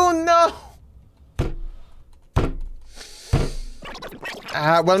illegal? No!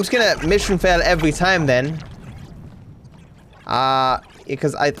 Well, I'm just gonna mission fail every time then.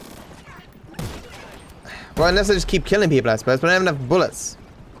 Because I... Well, unless I just keep killing people, I suppose, but I don't have enough bullets.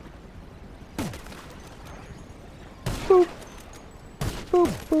 Boop. Boop,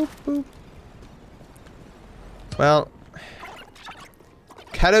 boop, boop. Well...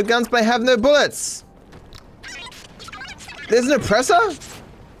 Cato guns, but I have no bullets! There's an oppressor?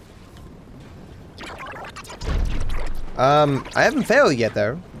 I haven't failed yet,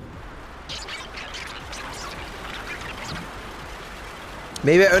 though.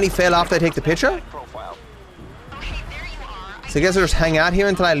 Maybe I only fail after I take the picture? So I guess I'll just hang out here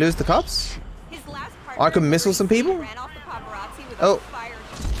until I lose the cops? Or I could missile some people? Oh.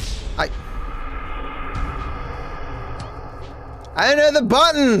 I know the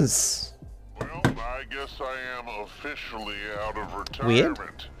buttons! Well, I guess I am officially out of retirement.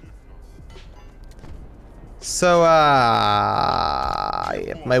 Weird. So,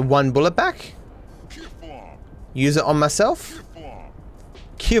 my one bullet back? Use it on myself?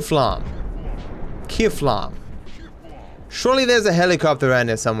 Kiflam. Kiflam. Surely there's a helicopter around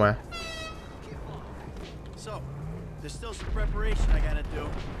here somewhere. So, there's still some preparation I gotta do.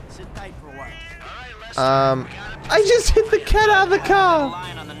 Sit tight for a while. I just hit the cat out of the car.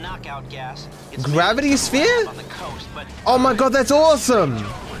 Gravity sphere? Oh my god, that's awesome.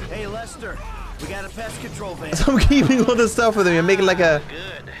 Hey Lester, we got a pest control van. So I'm keeping all the stuff with me. I'm making like a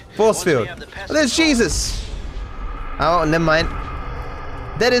force field. Oh, there's Jesus. Oh, never mind.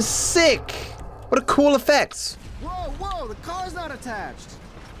 That is sick. What a cool effect. Whoa, whoa, the car's not attached.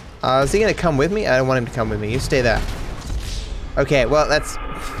 Is he gonna come with me? I don't want him to come with me. You stay there. Okay, well, that's...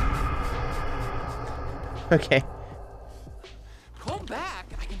 Okay. Come back.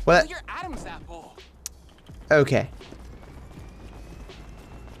 I can What? feel your Adam's apple. Okay.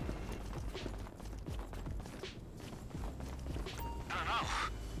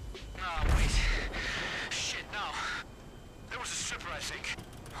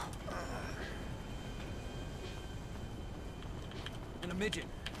 And a midget.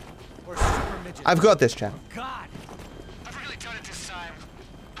 Or super midget. I've got this, chap. God. I've really done it this time.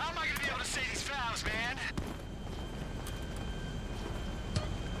 How am I gonna be able to say these vows, man?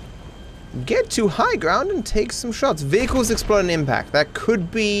 Get to high ground and take some shots. Vehicles explode an impact. That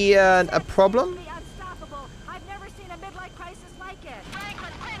could be a problem. I've never seen a midlife crisis like it.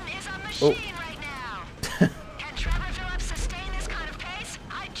 Franklin Clinton is a Oh. machine right now. Can Trevor Phillips sustain this kind of pace?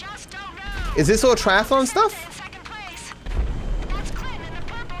 I just don't know. Is this all triathlon stuff? Second place. That's Clinton in the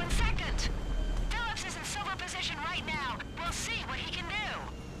purple in second. Phillips is in silver position right now. We'll see what he can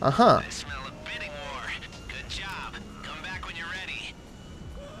do. Uh-huh. I smell a bidding war. Good job. Come back when you're ready.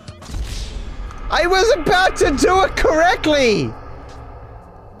 I was about to do it correctly!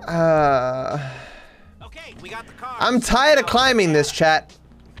 Okay, we got the car. I'm tired of climbing this, chat.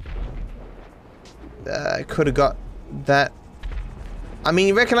 I could have got that. I mean,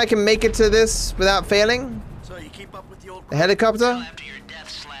 you reckon I can make it to this without failing? So you keep up with the old... The helicopter?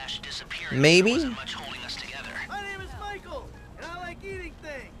 Maybe? My name is Michael, and I like eating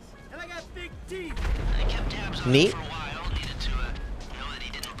things. And I got big teeth. I kept tabs on Neat. him for a while. Needed to know that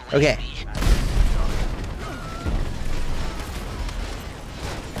he didn't believe Okay. me.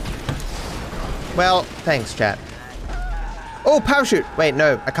 Well, thanks, chat. Oh, parachute! Wait,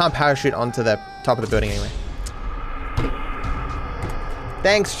 no, I can't parachute onto the top of the building anyway.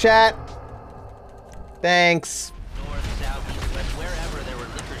 Thanks, chat. Thanks. North, south, east, west, wherever there were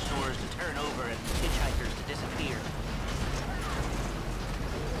liquor stores to turn over and hitchhikers to disappear.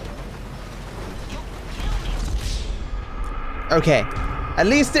 Okay. At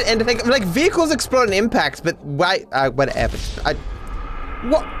least it ended like vehicles explode in impacts, but why? Whatever.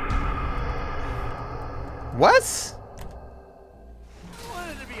 What? What? I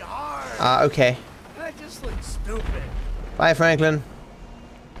wanted to be hard. Okay. I just look stupid. Bye, Franklin.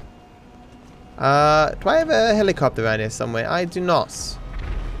 Do I have a helicopter around here somewhere? I do not.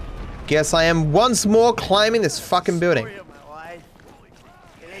 Guess I am once more climbing this fucking building.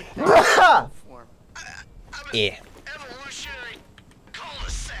 Yeah.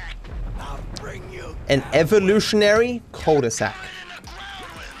 An evolutionary cul-de-sac.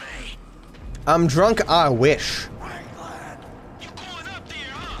 I'm drunk, I wish.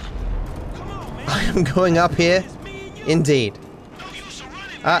 I am going up here, indeed.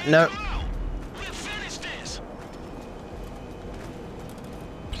 No.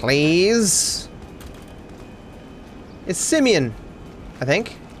 Please. It's Simeon, I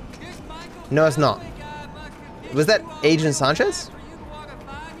think. No, it's not. Was that Agent Sanchez?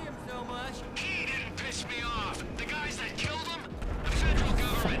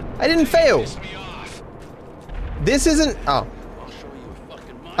 I didn't fail. This isn't. Oh.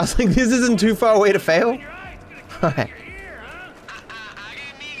 I was like, this isn't too far away to fail. Alright.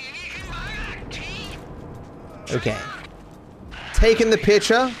 Okay. Taking the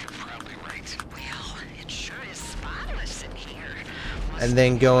picture. And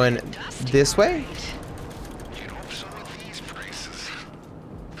then going this way.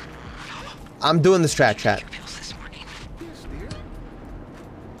 I'm doing the strat, chat.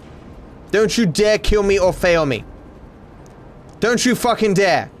 Don't you dare kill me or fail me. Don't you fucking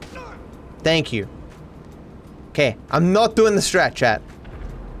dare. Thank you. Okay, I'm not doing the strat, chat.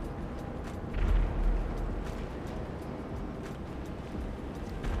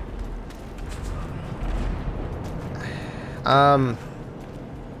 Then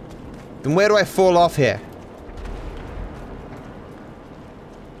where do I fall off here?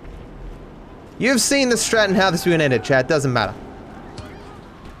 You've seen the strat and how this will end, chat. Doesn't matter.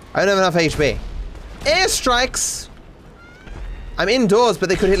 I don't have enough HP. Airstrikes! I'm indoors, but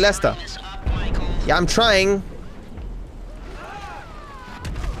they could hit Lester. Yeah, I'm trying.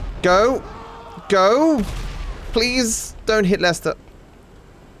 Go. Go. Please don't hit Lester.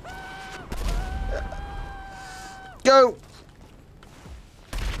 Go.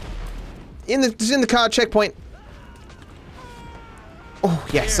 In the car, checkpoint. Oh,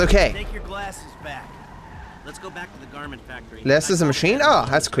 yes, okay. Take your glasses back. Let's go back to the garment factory. Lester's a machine? Oh,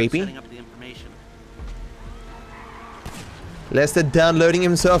 that's creepy. Lester downloading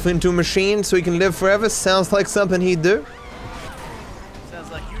himself into a machine so he can live forever sounds like something he'd do.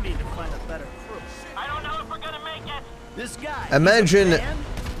 Sounds like you need to find a better crew. I don't know if we're gonna make it. This guy. Imagine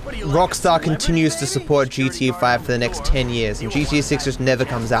Rockstar continues to support GTA 5 for the next 10 years and GTA 6 just never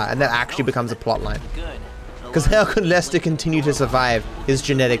comes out and that actually becomes a plotline. Because how could Lester continue to survive his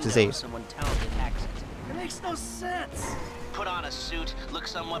genetic disease? It makes no sense. Put on a suit, look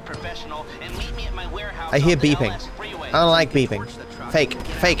somewhat professional, and meet me at my warehouse. I hear beeping. I don't like beeping. Fake.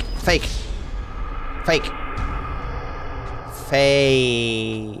 Fake. Fake. Fake.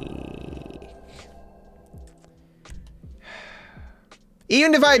 Fake.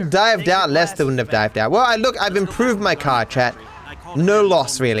 Even if I dived out, Lester wouldn't have dived out. Well, I've improved my car, chat. No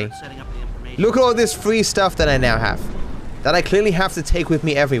loss, really. Look at all this free stuff that I now have. That I clearly have to take with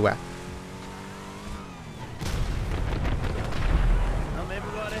me everywhere.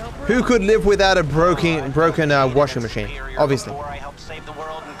 Who could live without a broken washing machine? Obviously.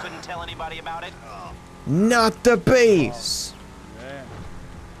 Not the bees.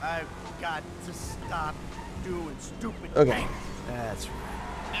 I've got to stop doing stupid Okay. things. That's right.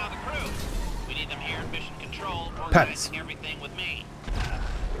 Now the crew. We need them here in mission control, Pets. organizing everything with me.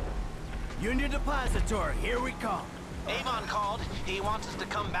 Union Depository, here we come. Avon called. He wants us to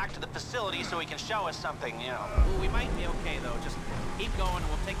come back to the facility so he can show us something, you know. We might be okay, though. Just keep going and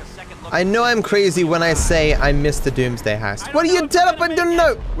we'll take a second look. I know I'm crazy when I say I missed the Doomsday heist. What are you teleporting?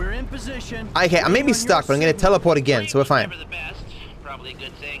 No! We're in position. Okay, I may be stuck, but I'm gonna teleport again, so we're fine. Probably a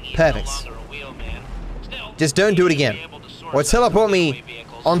good thing he's Perfect. no longer a wheelman. Still, Just don't do it again. Or teleport me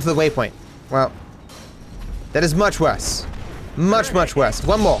onto the waypoint. Well, that is much worse. Much, much worse.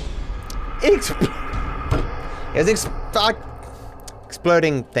 One more. It's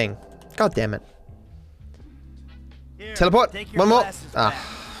exploding thing. God damn it. Here, Teleport. take your One more. glasses Ah. back.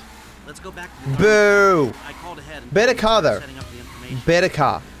 Let's go back to the Boo. I called ahead and Better car though. setting up the information. Better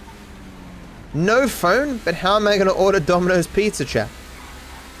car. No phone, but how am I gonna order Domino's pizza, chat?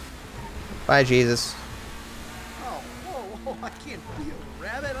 Bye, Jesus. Oh, whoa, I can't be a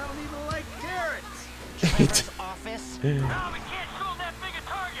rabbit. I don't even like carrots. Office.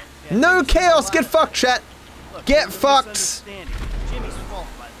 No chaos. Get fucked, chat. Look, Get there's a fucked. misunderstanding. Jimmy's fault,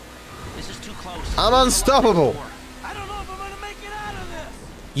 but This is too close. I'm unstoppable. I don't know if I'm gonna make it out of this.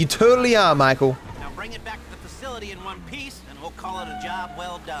 You totally are, Michael. Now bring it back to the facility in one piece, and we'll call it a job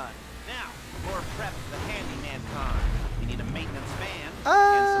well done. Now, for prep the handyman con. We need a maintenance van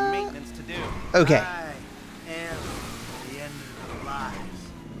and some maintenance to do. Okay. I am the end of the lies.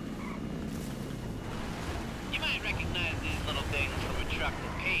 You might recognize these little things from a truck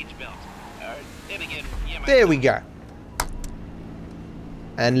that Paige built. Then again, you might There we go.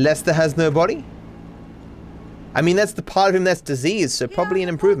 And Lester has no body? I mean, that's the part of him that's diseased, so probably an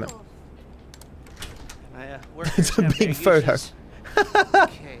improvement. It's a big photo.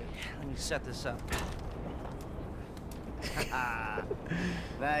 Okay, let me set this up.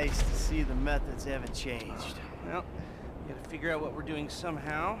 Nice to see the methods haven't changed. Well, we gotta figure out what we're doing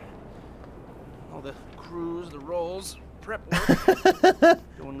somehow. All the crews, the roles, prep work.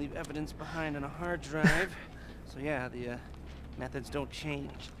 Don't want to leave evidence behind on a hard drive. So yeah, the methods don't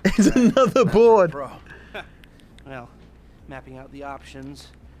change. It's another board. Bro. Well, mapping out the options,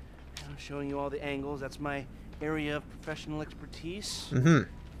 showing you all the angles. That's my area of professional expertise. Mm-hmm.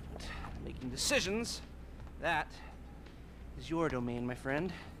 Making decisions. That is your domain, my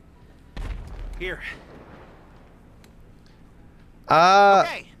friend. Here.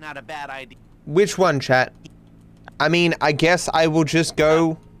 Okay, not a bad idea. Which one, chat? I mean, I guess I will just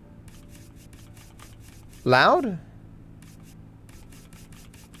go loud?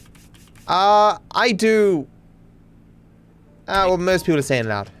 I do. Well, most people are saying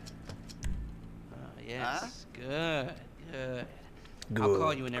loud. Yes, good. I'll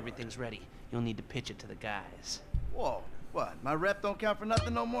call you when everything's ready. You'll need to pitch it to the guys. Whoa, what? My rep don't count for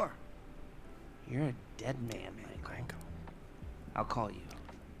nothing no more? You're a dead man, Michael. I'll call you.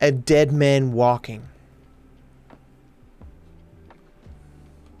 A dead man walking.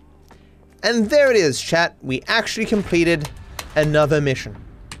 And there it is, chat. We actually completed another mission.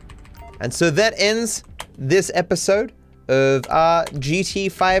 And so that ends this episode of our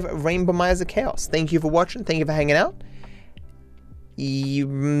GT5 Rainbomizer Chaos. Thank you for watching. Thank you for hanging out.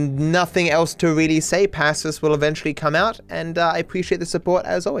 Nothing else to really say. Passes will eventually come out, and I appreciate the support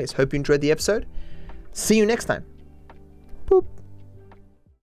as always. Hope you enjoyed the episode. See you next time. Boop.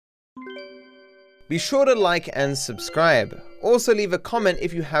 Be sure to like and subscribe. Also leave a comment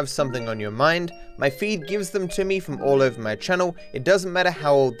if you have something on your mind. My feed gives them to me from all over my channel. It doesn't matter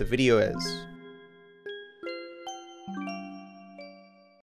how old the video is.